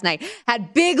fantasy last night,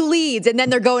 had big leads, and then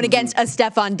they're going against a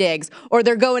Stephon Diggs, or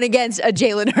they're going against a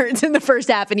Jalen Hurts in the first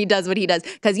half, and he does what he does.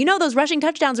 Because those rushing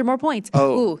touchdowns are more points.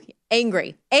 Oh. Ooh.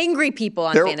 Angry people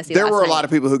on fantasy. There were a lot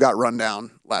of people who got run down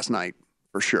last night,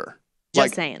 for sure.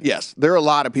 Just saying. Yes, there are a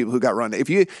lot of people who got run down.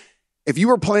 If you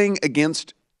were playing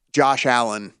against Josh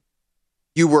Allen,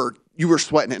 you were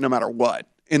sweating it no matter what.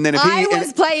 And then if I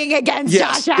was playing against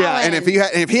Josh Allen. Yeah, and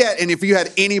if you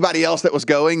had anybody else that was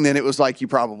going, then it was like you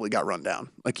probably got run down.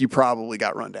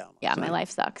 Yeah, my life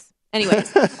sucks.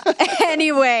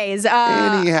 Anyways,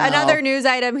 another news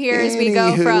item here as we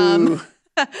go from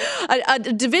a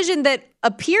division that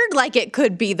appeared like it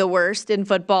could be the worst in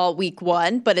football week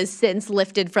 1, but has since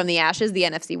lifted from the ashes, the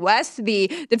NFC West. The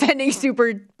defending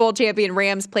Super Bowl champion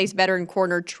Rams placed veteran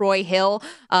corner Troy Hill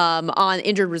on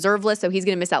injured reserve list, so he's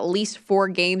going to miss at least 4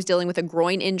 games dealing with a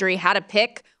groin injury. Had a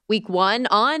pick week 1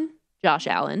 on Josh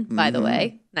Allen, by the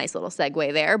way. Nice little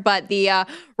segue there. But the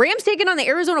Rams taking on the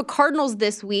Arizona Cardinals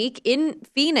this week in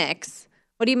Phoenix.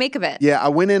 What do you make of it? Yeah, I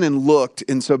went in and looked,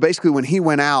 and so basically when he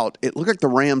went out, it looked like the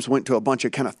Rams went to a bunch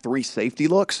of kind of 3 safety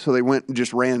looks, so they went and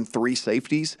just ran 3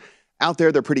 safeties. Out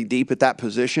there, they're pretty deep at that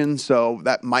position, so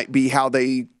that might be how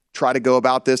they try to go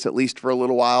about this, at least for a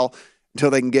little while, until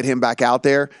they can get him back out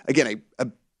there. Again,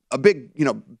 a big,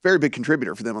 very big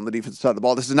contributor for them on the defensive side of the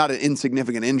ball. This is not an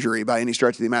insignificant injury by any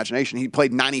stretch of the imagination. He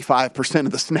played 95%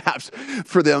 of the snaps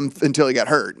for them until he got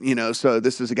hurt, so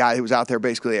this is a guy who was out there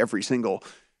basically every single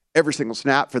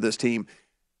snap for this team.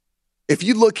 If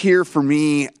you look here for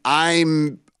me, I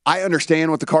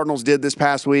understand what the Cardinals did this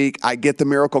past week. I get the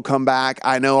miracle comeback.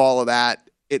 I know all of that.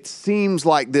 It seems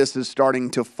like this is starting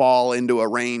to fall into a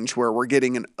range where we're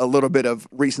getting a little bit of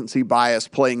recency bias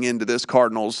playing into this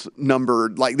Cardinals number.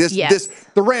 Like this,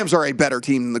 the Rams are a better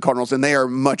team than the Cardinals, and they are a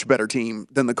much better team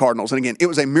than the Cardinals. And again, it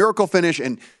was a miracle finish,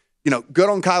 and good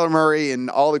on Kyler Murray and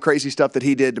all the crazy stuff that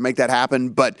he did to make that happen.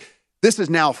 But this has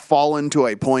now fallen to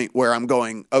a point where I'm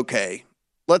going, okay,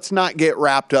 let's not get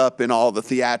wrapped up in all the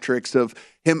theatrics of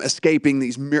him escaping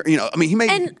these, he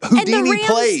made Houdini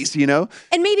plays, And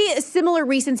maybe a similar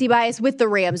recency bias with the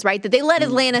Rams, right? That they let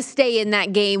Atlanta stay in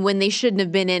that game when they shouldn't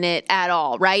have been in it at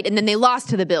all, right? And then they lost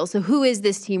to the Bills. So who is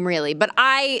this team really? But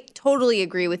I totally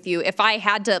agree with you. If I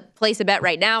had to place a bet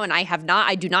right now, and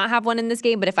I do not have one in this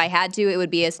game, but if I had to, it would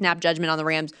be a snap judgment on the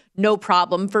Rams. No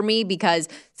problem for me, because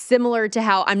similar to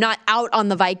how I'm not out on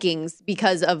the Vikings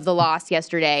because of the loss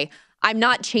yesterday, I'm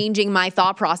not changing my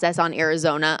thought process on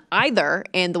Arizona either,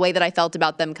 and the way that I felt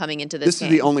about them coming into this game.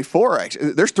 This is the only 4, actually.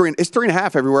 It's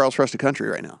 3.5 everywhere else across the country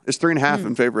right now. It's 3.5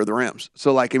 in favor of the Rams.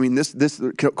 So, this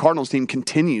Cardinals team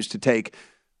continues to take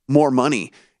more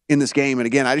money in this game. And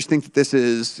again, I just think that this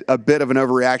is a bit of an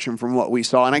overreaction from what we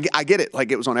saw. And I get it. Like,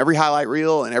 it was on every highlight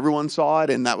reel and everyone saw it.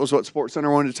 And that was what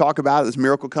SportsCenter wanted to talk about, this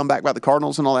miracle comeback by the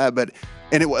Cardinals and all that. But,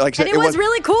 it was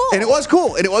really cool. And it was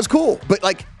cool. But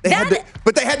they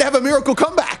had to have a miracle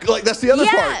comeback. Like, that's the other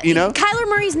part, Kyler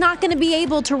Murray's not going to be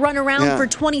able to run around for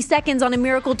 20 seconds on a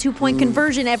miracle 2-point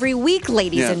conversion every week,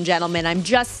 ladies and gentlemen. I'm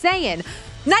just saying.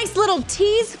 Nice little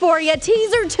tease for you.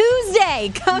 Teaser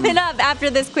Tuesday coming up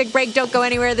after this quick break. Don't go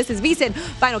anywhere. This is VSiN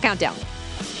Final Countdown.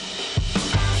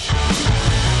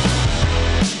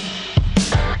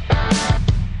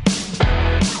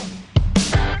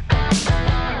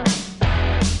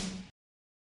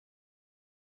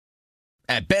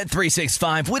 At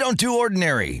Bet365, we don't do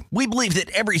ordinary. We believe that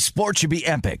every sport should be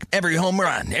epic. Every home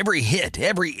run, every hit,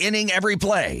 every inning, every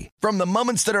play. From the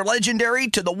moments that are legendary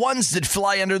to the ones that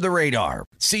fly under the radar.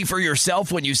 See for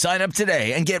yourself when you sign up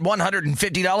today and get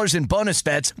 $150 in bonus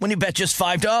bets when you bet just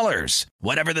 $5.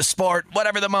 Whatever the sport,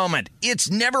 whatever the moment, it's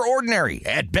never ordinary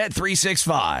at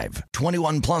Bet365.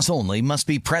 21 plus only. Must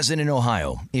be present in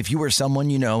Ohio. If you or someone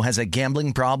you know has a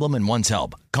gambling problem and wants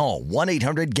help, call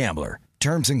 1-800-GAMBLER.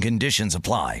 Terms and conditions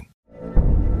apply.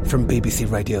 From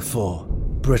BBC Radio 4,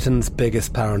 Britain's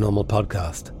biggest paranormal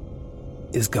podcast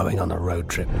is going on a road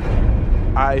trip.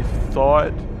 I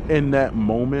thought in that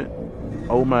moment,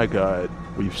 oh my God,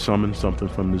 we've summoned something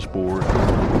from this board.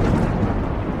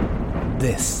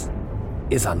 This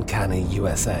is Uncanny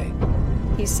USA.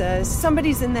 He says,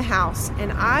 somebody's in the house,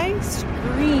 and I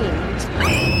screamed.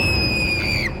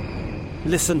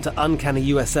 Listen to Uncanny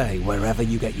USA wherever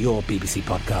you get your BBC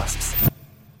podcasts,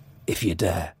 if you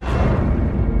dare.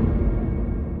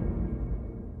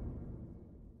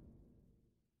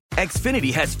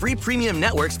 Xfinity has free premium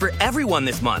networks for everyone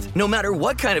this month, no matter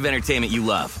what kind of entertainment you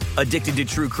love. Addicted to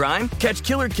true crime? Catch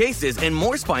killer cases and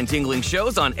more spine-tingling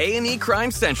shows on A&E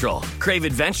Crime Central. Crave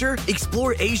adventure?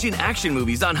 Explore Asian action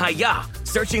movies on Hi-YAH.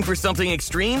 Searching for something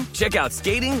extreme? Check out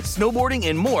skating, snowboarding,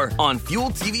 and more on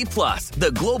Fuel TV Plus,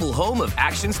 the global home of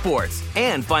action sports.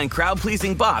 And find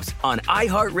crowd-pleasing bops on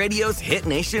iHeartRadio's Hit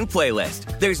Nation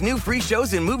playlist. There's new free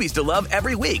shows and movies to love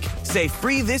every week. Say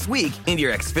free this week in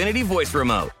your Xfinity voice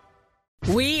remote.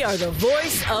 We are the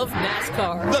voice of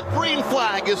NASCAR. The green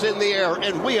flag is in the air,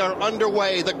 and we are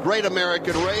underway. The Great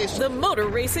American Race. The Motor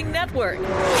Racing Network.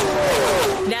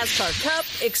 NASCAR Cup,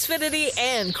 Xfinity,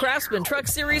 and Craftsman Truck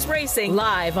Series Racing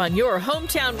live on your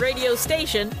hometown radio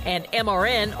station and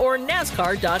MRN or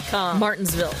NASCAR.com.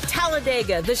 Martinsville,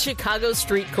 Talladega, the Chicago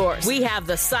Street Course. We have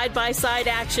the side-by-side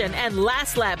action and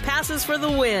last lap passes for the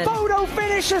win. Photo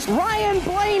finishes. Ryan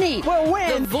Blaney will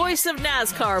win. The voice of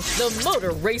NASCAR, the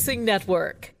Motor Racing Network.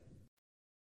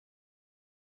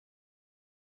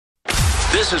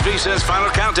 This is VSiN's Final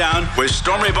Countdown with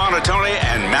Stormy Buonantony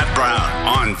and Matt Brown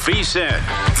on VSiN,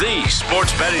 the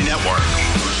Sports Betting Network.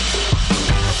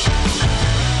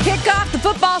 Kick off the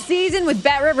football season with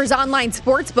BetRivers Online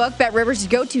Sportsbook. BetRivers'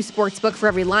 go-to sportsbook for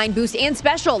every line, boost, and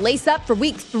special. Lace up for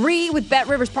week 3 with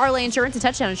BetRivers Parlay Insurance and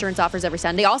Touchdown Insurance offers every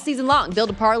Sunday, all season long.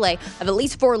 Build a parlay of at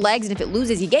least 4 legs, and if it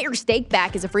loses, you get your stake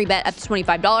back as a free bet up to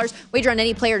 $25. Wager on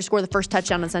any player to score the first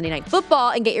touchdown on Sunday Night Football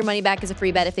and get your money back as a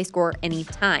free bet if they score any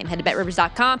time. Head to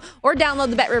BetRivers.com or download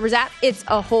the BetRivers app. It's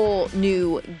a whole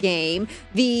new game.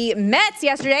 The Mets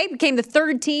yesterday became the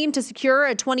 3rd team to secure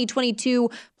a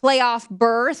 2022 playoff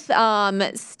berth.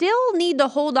 Still need to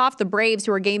hold off the Braves,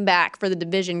 who are game back for the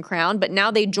division crown, but now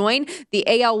they join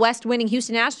the AL West winning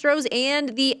Houston Astros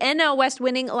and the NL West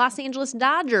winning Los Angeles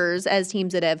Dodgers as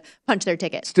teams that have punched their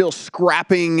ticket. Still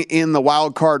scrapping in the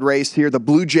wild card race here. The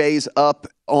Blue Jays up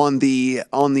on the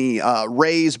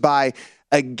Rays by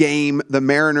a game. The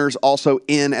Mariners also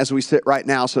in as we sit right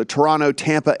now. So Toronto,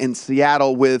 Tampa, and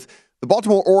Seattle with the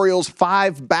Baltimore Orioles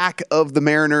 5 back of the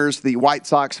Mariners, the White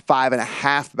Sox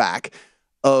 5.5 back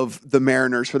of the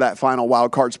Mariners for that final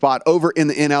wild card spot. Over in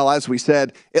the NL, as we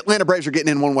said, Atlanta Braves are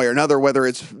getting in one way or another, whether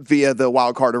it's via the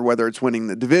wild card or whether it's winning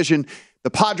the division.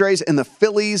 The Padres and the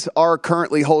Phillies are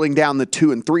currently holding down the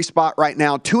 2 and 3 spot right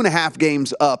now, 2.5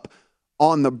 games up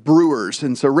on the Brewers.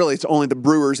 And so really it's only the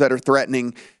Brewers that are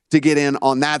threatening to get in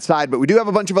on that side. But we do have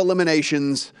a bunch of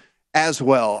eliminations as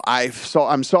well.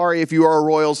 I'm sorry if you are a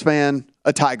Royals fan,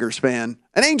 a Tigers fan,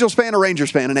 an Angels fan, a Rangers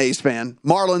fan, an A's fan,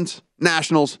 Marlins,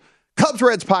 Nationals, Cubs,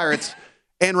 Reds, Pirates,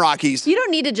 and Rockies. You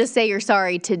don't need to just say you're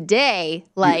sorry today.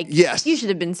 Yes. You should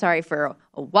have been sorry for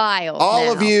a while. All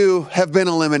now. of you have been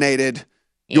eliminated.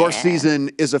 Your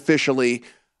season is officially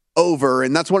over.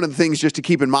 And that's one of the things just to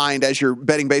keep in mind as you're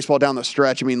betting baseball down the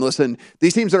stretch. I mean, listen,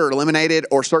 these teams that are eliminated,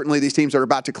 or certainly these teams that are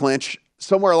about to clinch,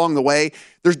 somewhere along the way,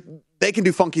 they can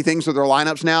do funky things with their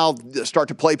lineups now, start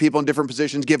to play people in different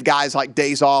positions, give guys like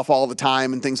days off all the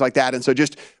time and things like that. And so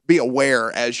just be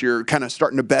aware as you're kind of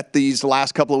starting to bet these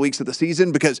last couple of weeks of the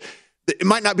season, because it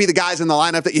might not be the guys in the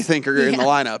lineup that you think are in the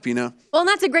lineup, you know? Well, and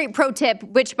that's a great pro tip,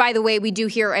 which, by the way, we do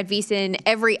here at VSiN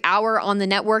every hour on the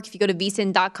network. If you go to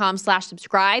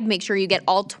vsin.com/subscribe, make sure you get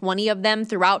all 20 of them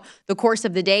throughout the course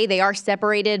of the day. They are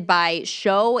separated by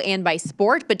show and by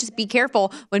sport, but just be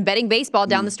careful when betting baseball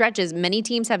down the stretches. Many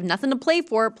teams have nothing to play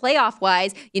for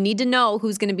playoff-wise. You need to know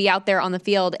who's going to be out there on the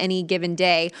field any given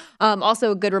day.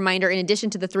 Also, a good reminder, in addition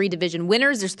to the 3 division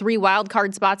winners, there's 3 wild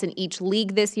card spots in each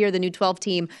league this year, the new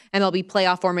 12-team MLB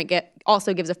playoff format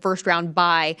also gives a first-round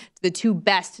bye to the 2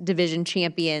 best division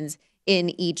champions in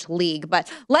each league.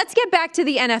 But let's get back to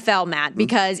the NFL, Matt,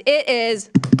 because it is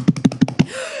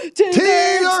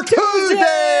Teaser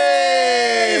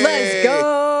Tuesday! Let's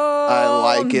go! I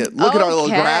like it. Look at our little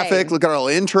graphic. Look at our little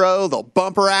intro, the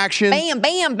bumper action. Bam,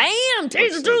 bam, bam!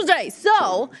 Teaser Tuesday!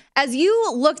 So, as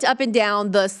you looked up and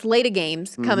down the slate of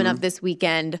games coming up this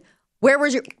weekend, where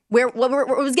was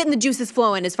getting the juices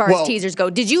flowing as far as teasers go?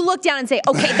 Did you look down and say,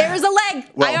 okay, there's a leg.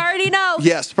 I already know.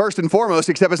 Yes, first and foremost,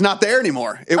 except it's not there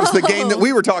anymore. It was the game that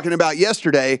we were talking about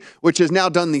yesterday, which has now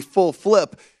done the full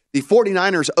flip. The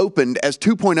 49ers opened as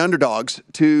 2-point underdogs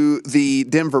to the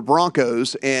Denver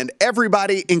Broncos, and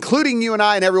everybody, including you and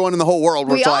I and everyone in the whole world,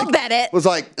 was bet it. Was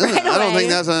like, right I don't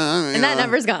think that's and that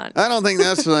number's gone. I don't think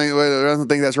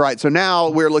that's right. So now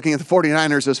we're looking at the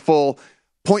 49ers as full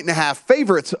 1.5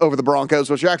 favorites over the Broncos,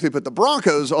 which actually put the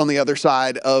Broncos on the other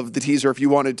side of the teaser if you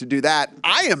wanted to do that.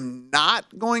 I am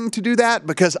not going to do that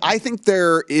because I think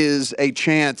there is a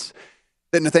chance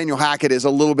that Nathaniel Hackett is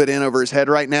a little bit in over his head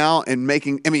right now and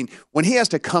when he has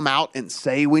to come out and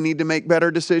say we need to make better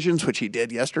decisions, which he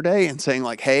did yesterday, and saying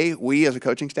like, hey, we as a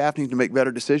coaching staff need to make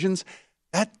better decisions,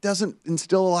 that doesn't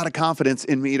instill a lot of confidence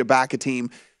in me to back a team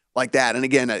like that. And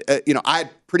again, I had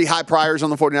pretty high priors on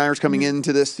the 49ers coming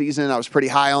into this season. I was pretty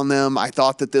high on them. I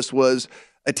thought that this was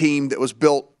a team that was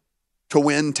built to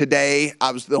win today.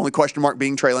 I was the only question mark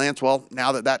being Trey Lance. Well,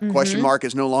 now that question mark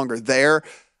is no longer there,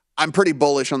 I'm pretty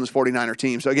bullish on this 49er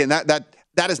team. So again, that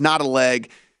is not a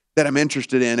leg that I'm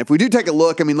interested in. If we do take a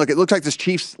look, I mean, look, it looks like this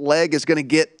Chiefs leg is going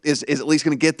to is at least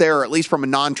going to get there, or at least from a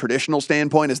non-traditional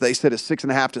standpoint, as they sit as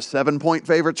 6.5 to 7 point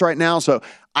favorites right now. So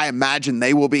I imagine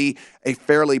they will be a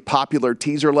fairly popular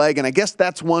teaser leg. And I guess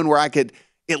that's one where I could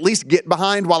at least get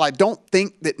behind. While I don't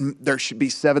think that there should be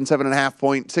 7.5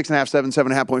 point, 6.5,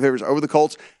 7.5 point favorites over the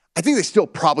Colts, I think they still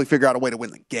probably figure out a way to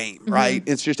win the game, right?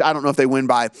 It's just, I don't know if they win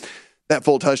by that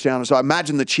full touchdown. So I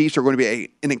imagine the Chiefs are going to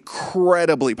be an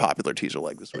incredibly popular teaser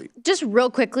leg this week. Just real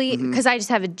quickly, because I just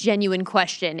have a genuine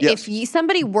question. Yes. If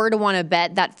somebody were to want to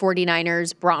bet that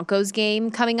 49ers-Broncos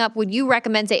game coming up, would you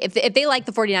recommend, say, if they like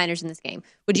the 49ers in this game,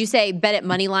 would you say bet at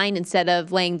money line instead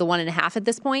of laying the 1.5 at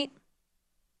this point?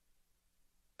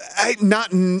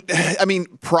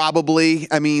 Probably.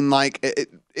 I mean, like,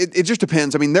 it just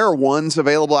depends. I mean, there are ones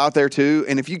available out there too.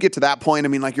 And if you get to that point, I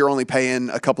mean, like, you're only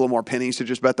paying a couple of more pennies to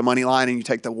just bet the money line and you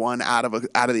take the one out of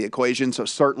the equation. So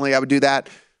certainly I would do that.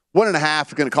 1.5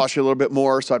 is going to cost you a little bit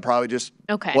more. So I'd probably just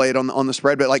play it on the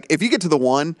spread. But like, if you get to the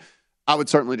one, I would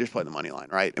certainly just play the money line,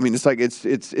 right? I mean, it's like,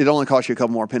 it only costs you a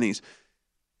couple more pennies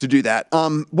to do that.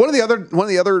 One of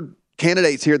the other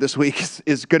candidates here this week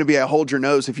is going to be a hold your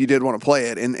nose if you did want to play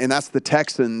it. And that's the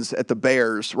Texans at the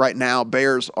Bears. Right now,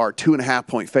 Bears are 2.5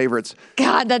 point favorites.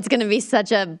 God, that's going to be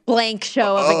such a blank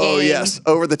show of a game. Oh, yes.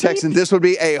 Over the Texans. This would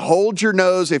be a hold your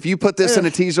nose. If you put this in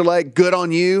a teaser leg, good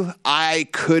on you. I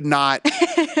could not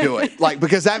do it.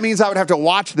 Because that means I would have to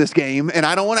watch this game, and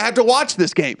I don't want to have to watch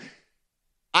this game.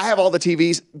 I have all the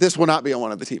TVs. This will not be on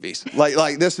one of the TVs.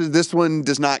 This one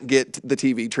does not get the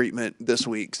TV treatment this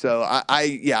week. So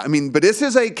but this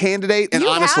is a candidate, and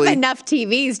honestly, you have enough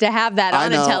TVs to have that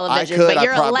on a television, but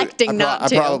you're electing not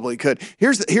to. I probably could.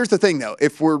 Here's the thing, though.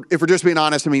 If we're just being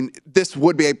honest, I mean, this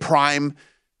would be a prime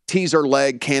teaser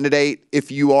leg candidate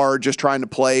if you are just trying to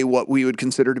play what we would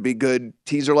consider to be good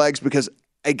teaser legs, because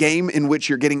a game in which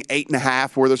you're getting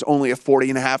 8.5 where there's only a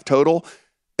 40.5 total.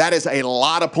 That is a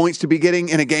lot of points to be getting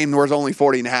in a game where there's only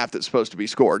 40.5 that's supposed to be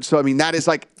scored. So, I mean, that is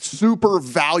like super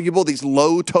valuable. These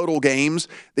low total games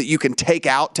that you can take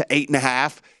out to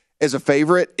 8.5 as a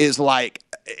favorite is like,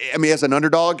 I mean, as an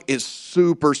underdog is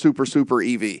super, super, super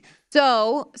EV.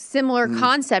 So, similar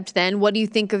concept then. What do you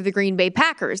think of the Green Bay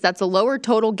Packers? That's a lower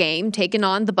total game taking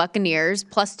on the Buccaneers,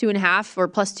 plus 2.5 or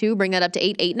plus 2, bring that up to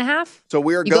 8.5. So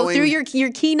we're go through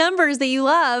your key numbers that you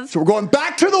love. So we're going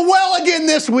back to the well again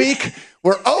this week.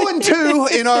 We're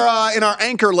 0-2 in our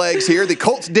anchor legs here. The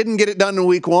Colts didn't get it done in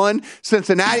week 1.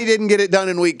 Cincinnati didn't get it done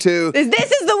in week 2.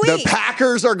 This is the week. The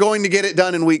Packers are going to get it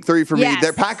done in week 3 for me.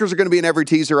 Their Packers are going to be in every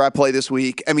teaser I play this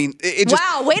week. I mean,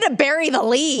 wow, way to bury the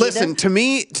lead. Listen, to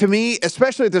me,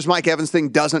 especially if this Mike Evans thing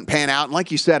doesn't pan out, and like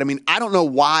you said, I mean, I don't know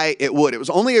why it would. It was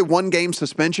only a 1-game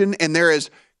suspension, and there is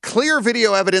clear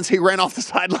video evidence he ran off the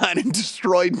sideline and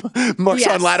destroyed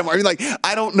Marshawn Lattimore. I mean, like,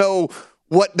 I don't know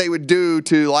what they would do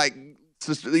to, like,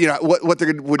 you know, what they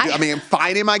would do. I mean,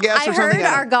 fine him, I guess, or something.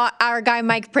 I heard our guy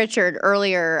Mike Pritchard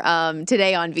earlier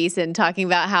today on VSiN talking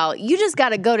about how you just got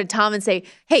to go to Tom and say,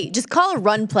 hey, just call a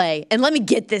run play and let me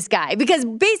get this guy. Because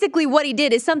basically what he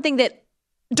did is something that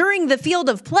during the field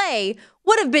of play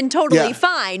would have been totally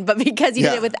fine, but because you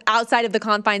did it with outside of the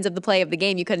confines of the play of the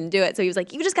game, you couldn't do it. So he was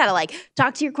like, you just got to like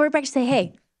talk to your quarterback, say,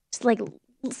 hey, just like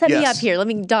set me up here. Let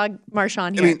me dog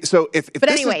Marshawn here. I mean, so if but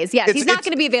anyways, he's not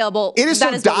going to be available. It is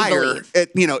so dire.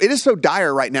 It is so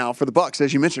dire right now for the Bucs,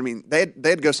 as you mentioned. I mean, they had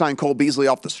to go sign Cole Beasley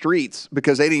off the streets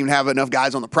because they didn't even have enough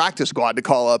guys on the practice squad to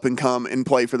call up and come and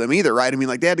play for them either, right? I mean,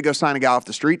 like, they had to go sign a guy off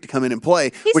the street to come in and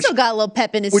play. He's still got a little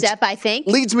pep in his step, I think.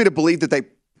 Leads me to believe that they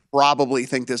probably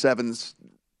think this Evans,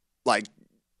 like,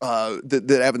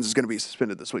 that Evans is going to be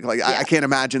suspended this week. Like, I can't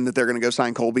imagine that they're going to go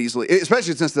sign Cole Beasley,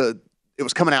 especially since it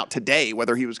was coming out today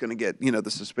whether he was going to get, the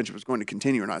suspension was going to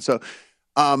continue or not. So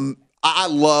I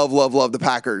love the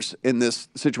Packers in this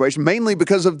situation, mainly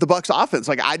because of the Bucs offense.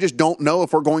 Like, I just don't know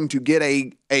if we're going to get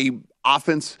a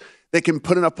offense that can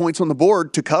put enough points on the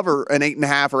board to cover an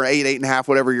 8.5 or 8.5,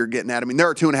 whatever you're getting at. I mean, there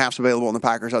are 2.5s available in the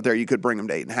Packers out there. You could bring them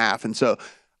to 8.5. And so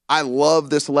I love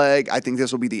this leg. I think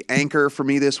this will be the anchor for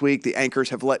me this week. The anchors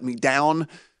have let me down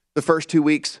the first 2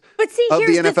 weeks of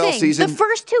the NFL season. The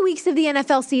first 2 weeks of the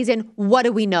NFL season, what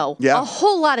do we know? Yeah. A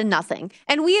whole lot of nothing.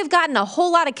 And we have gotten a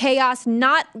whole lot of chaos,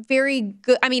 not very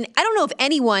good. I mean, I don't know if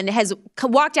anyone has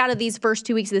walked out of these first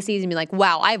 2 weeks of the season and be like,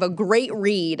 wow, I have a great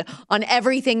read on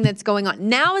everything that's going on.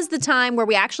 Now is the time where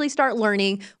we actually start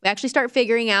learning. We actually start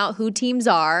figuring out who teams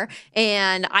are.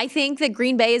 And I think that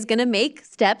Green Bay is going to make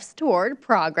steps toward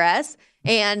progress.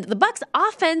 And the Bucs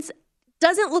offense,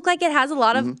 doesn't look like it has a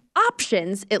lot of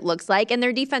options, it looks like. And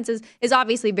their defense is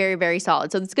obviously very, very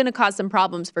solid. So it's going to cause some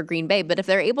problems for Green Bay. But if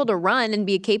they're able to run and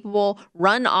be a capable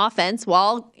run offense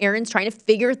while Aaron's trying to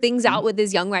figure things out with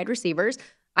his young wide receivers,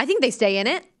 I think they stay in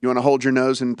it. You want to hold your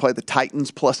nose and play the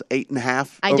Titans plus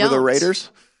 8.5 over the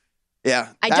Raiders? Yeah,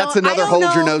 that's another hold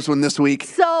your nose one this week.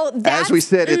 So as we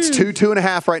said, it's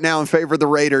 2.5 right now in favor of the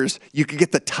Raiders. You could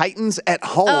get the Titans at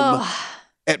home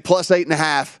at plus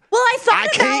 8.5. Well, I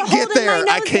can't get there.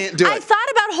 I can't do it. I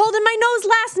thought about holding my nose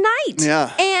last night.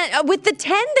 Yeah. And with the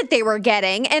 10 that they were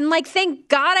getting, and thank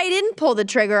God I didn't pull the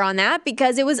trigger on that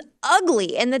because it was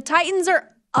ugly. And the Titans are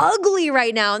ugly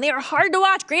right now, and they are hard to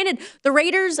watch. Granted, the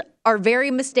Raiders are very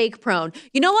mistake prone.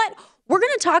 You know what? We're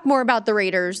going to talk more about the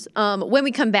Raiders when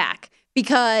we come back,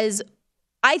 because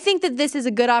I think that this is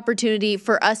a good opportunity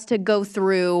for us to go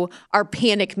through our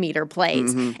panic meter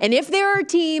plays. And if there are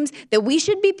teams that we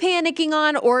should be panicking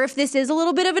on, or if this is a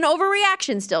little bit of an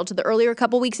overreaction still to the earlier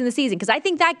couple weeks in the season, because I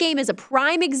think that game is a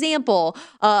prime example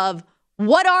of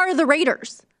what are the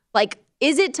Raiders?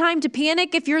 Is it time to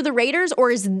panic if you're the Raiders, or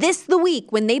is this the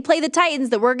week when they play the Titans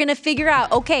that we're going to figure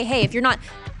out, okay, hey, if you're not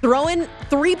throwing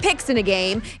 3 picks in a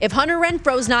game, if Hunter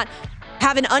Renfro's not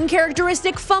having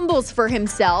uncharacteristic fumbles for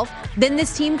himself, then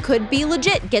this team could be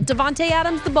legit. Get Devontae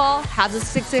Adams the ball, have a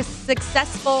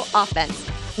successful offense.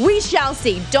 We shall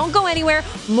see. Don't go anywhere.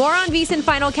 More on VSiN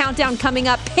Final Countdown coming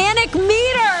up. Panic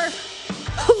meter!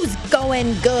 Who's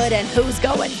going good and who's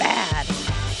going bad?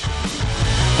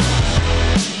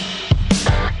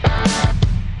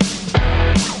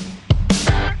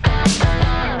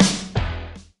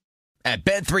 At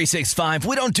Bet365,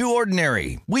 we don't do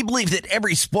ordinary. We believe that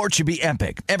every sport should be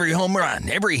epic. Every home run,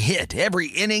 every hit, every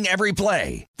inning, every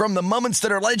play. From the moments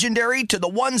that are legendary to the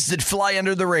ones that fly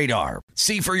under the radar.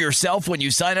 See for yourself when you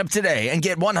sign up today and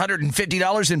get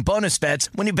 $150 in bonus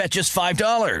bets when you bet just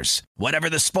 $5. Whatever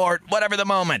the sport, whatever the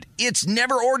moment, it's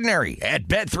never ordinary at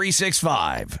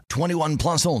Bet365. 21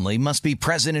 plus only. Must be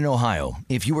present in Ohio.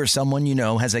 If you or someone you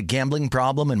know has a gambling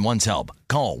problem and wants help,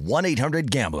 call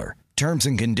 1-800-GAMBLER. Terms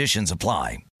and conditions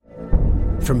apply.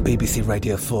 From BBC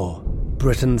Radio 4,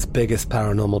 Britain's biggest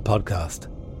paranormal podcast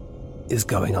is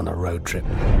going on a road trip.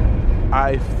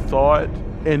 I thought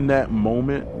in that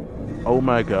moment, oh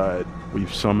my God,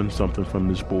 we've summoned something from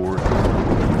this board.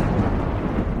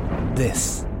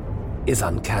 This is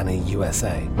Uncanny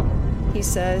USA. He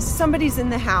says, somebody's in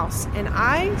the house, and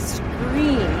I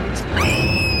screamed.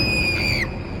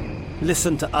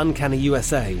 Listen to Uncanny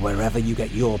USA wherever you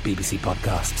get your BBC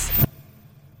podcasts,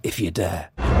 if you dare.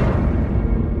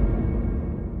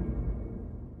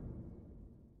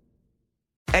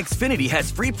 Xfinity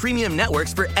has free premium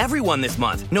networks for everyone this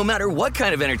month, no matter what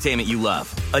kind of entertainment you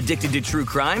love. Addicted to true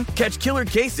crime? Catch killer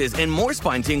cases and more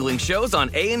spine-tingling shows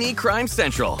on A&E Crime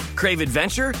Central. Crave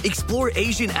adventure? Explore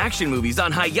Asian action movies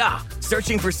on Hi-YAH.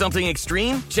 Searching for something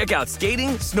extreme? Check out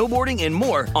skating, snowboarding, and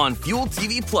more on Fuel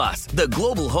TV Plus, the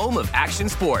global home of action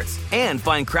sports. And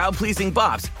find crowd-pleasing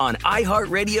bops on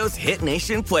iHeartRadio's Hit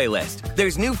Nation playlist.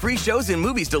 There's new free shows and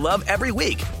movies to love every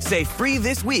week. Say free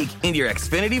this week in your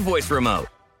Xfinity voice remote.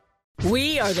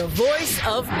 We are the voice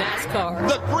of NASCAR.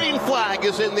 The green flag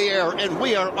is in the air, and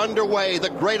we are underway. The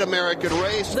great American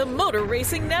race. The Motor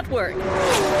Racing Network.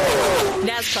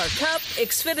 NASCAR Cup,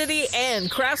 Xfinity, and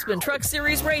Craftsman Truck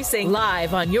Series Racing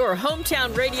live on your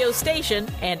hometown radio station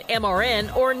and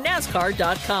MRN or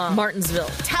NASCAR.com. Martinsville,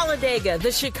 Talladega,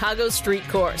 the Chicago Street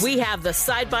Course. We have the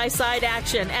side-by-side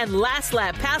action and last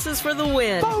lap passes for the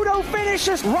win. Photo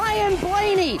finishes. Ryan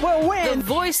Blaney will win. The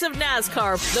voice of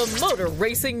NASCAR, the Motor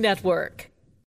Racing Network.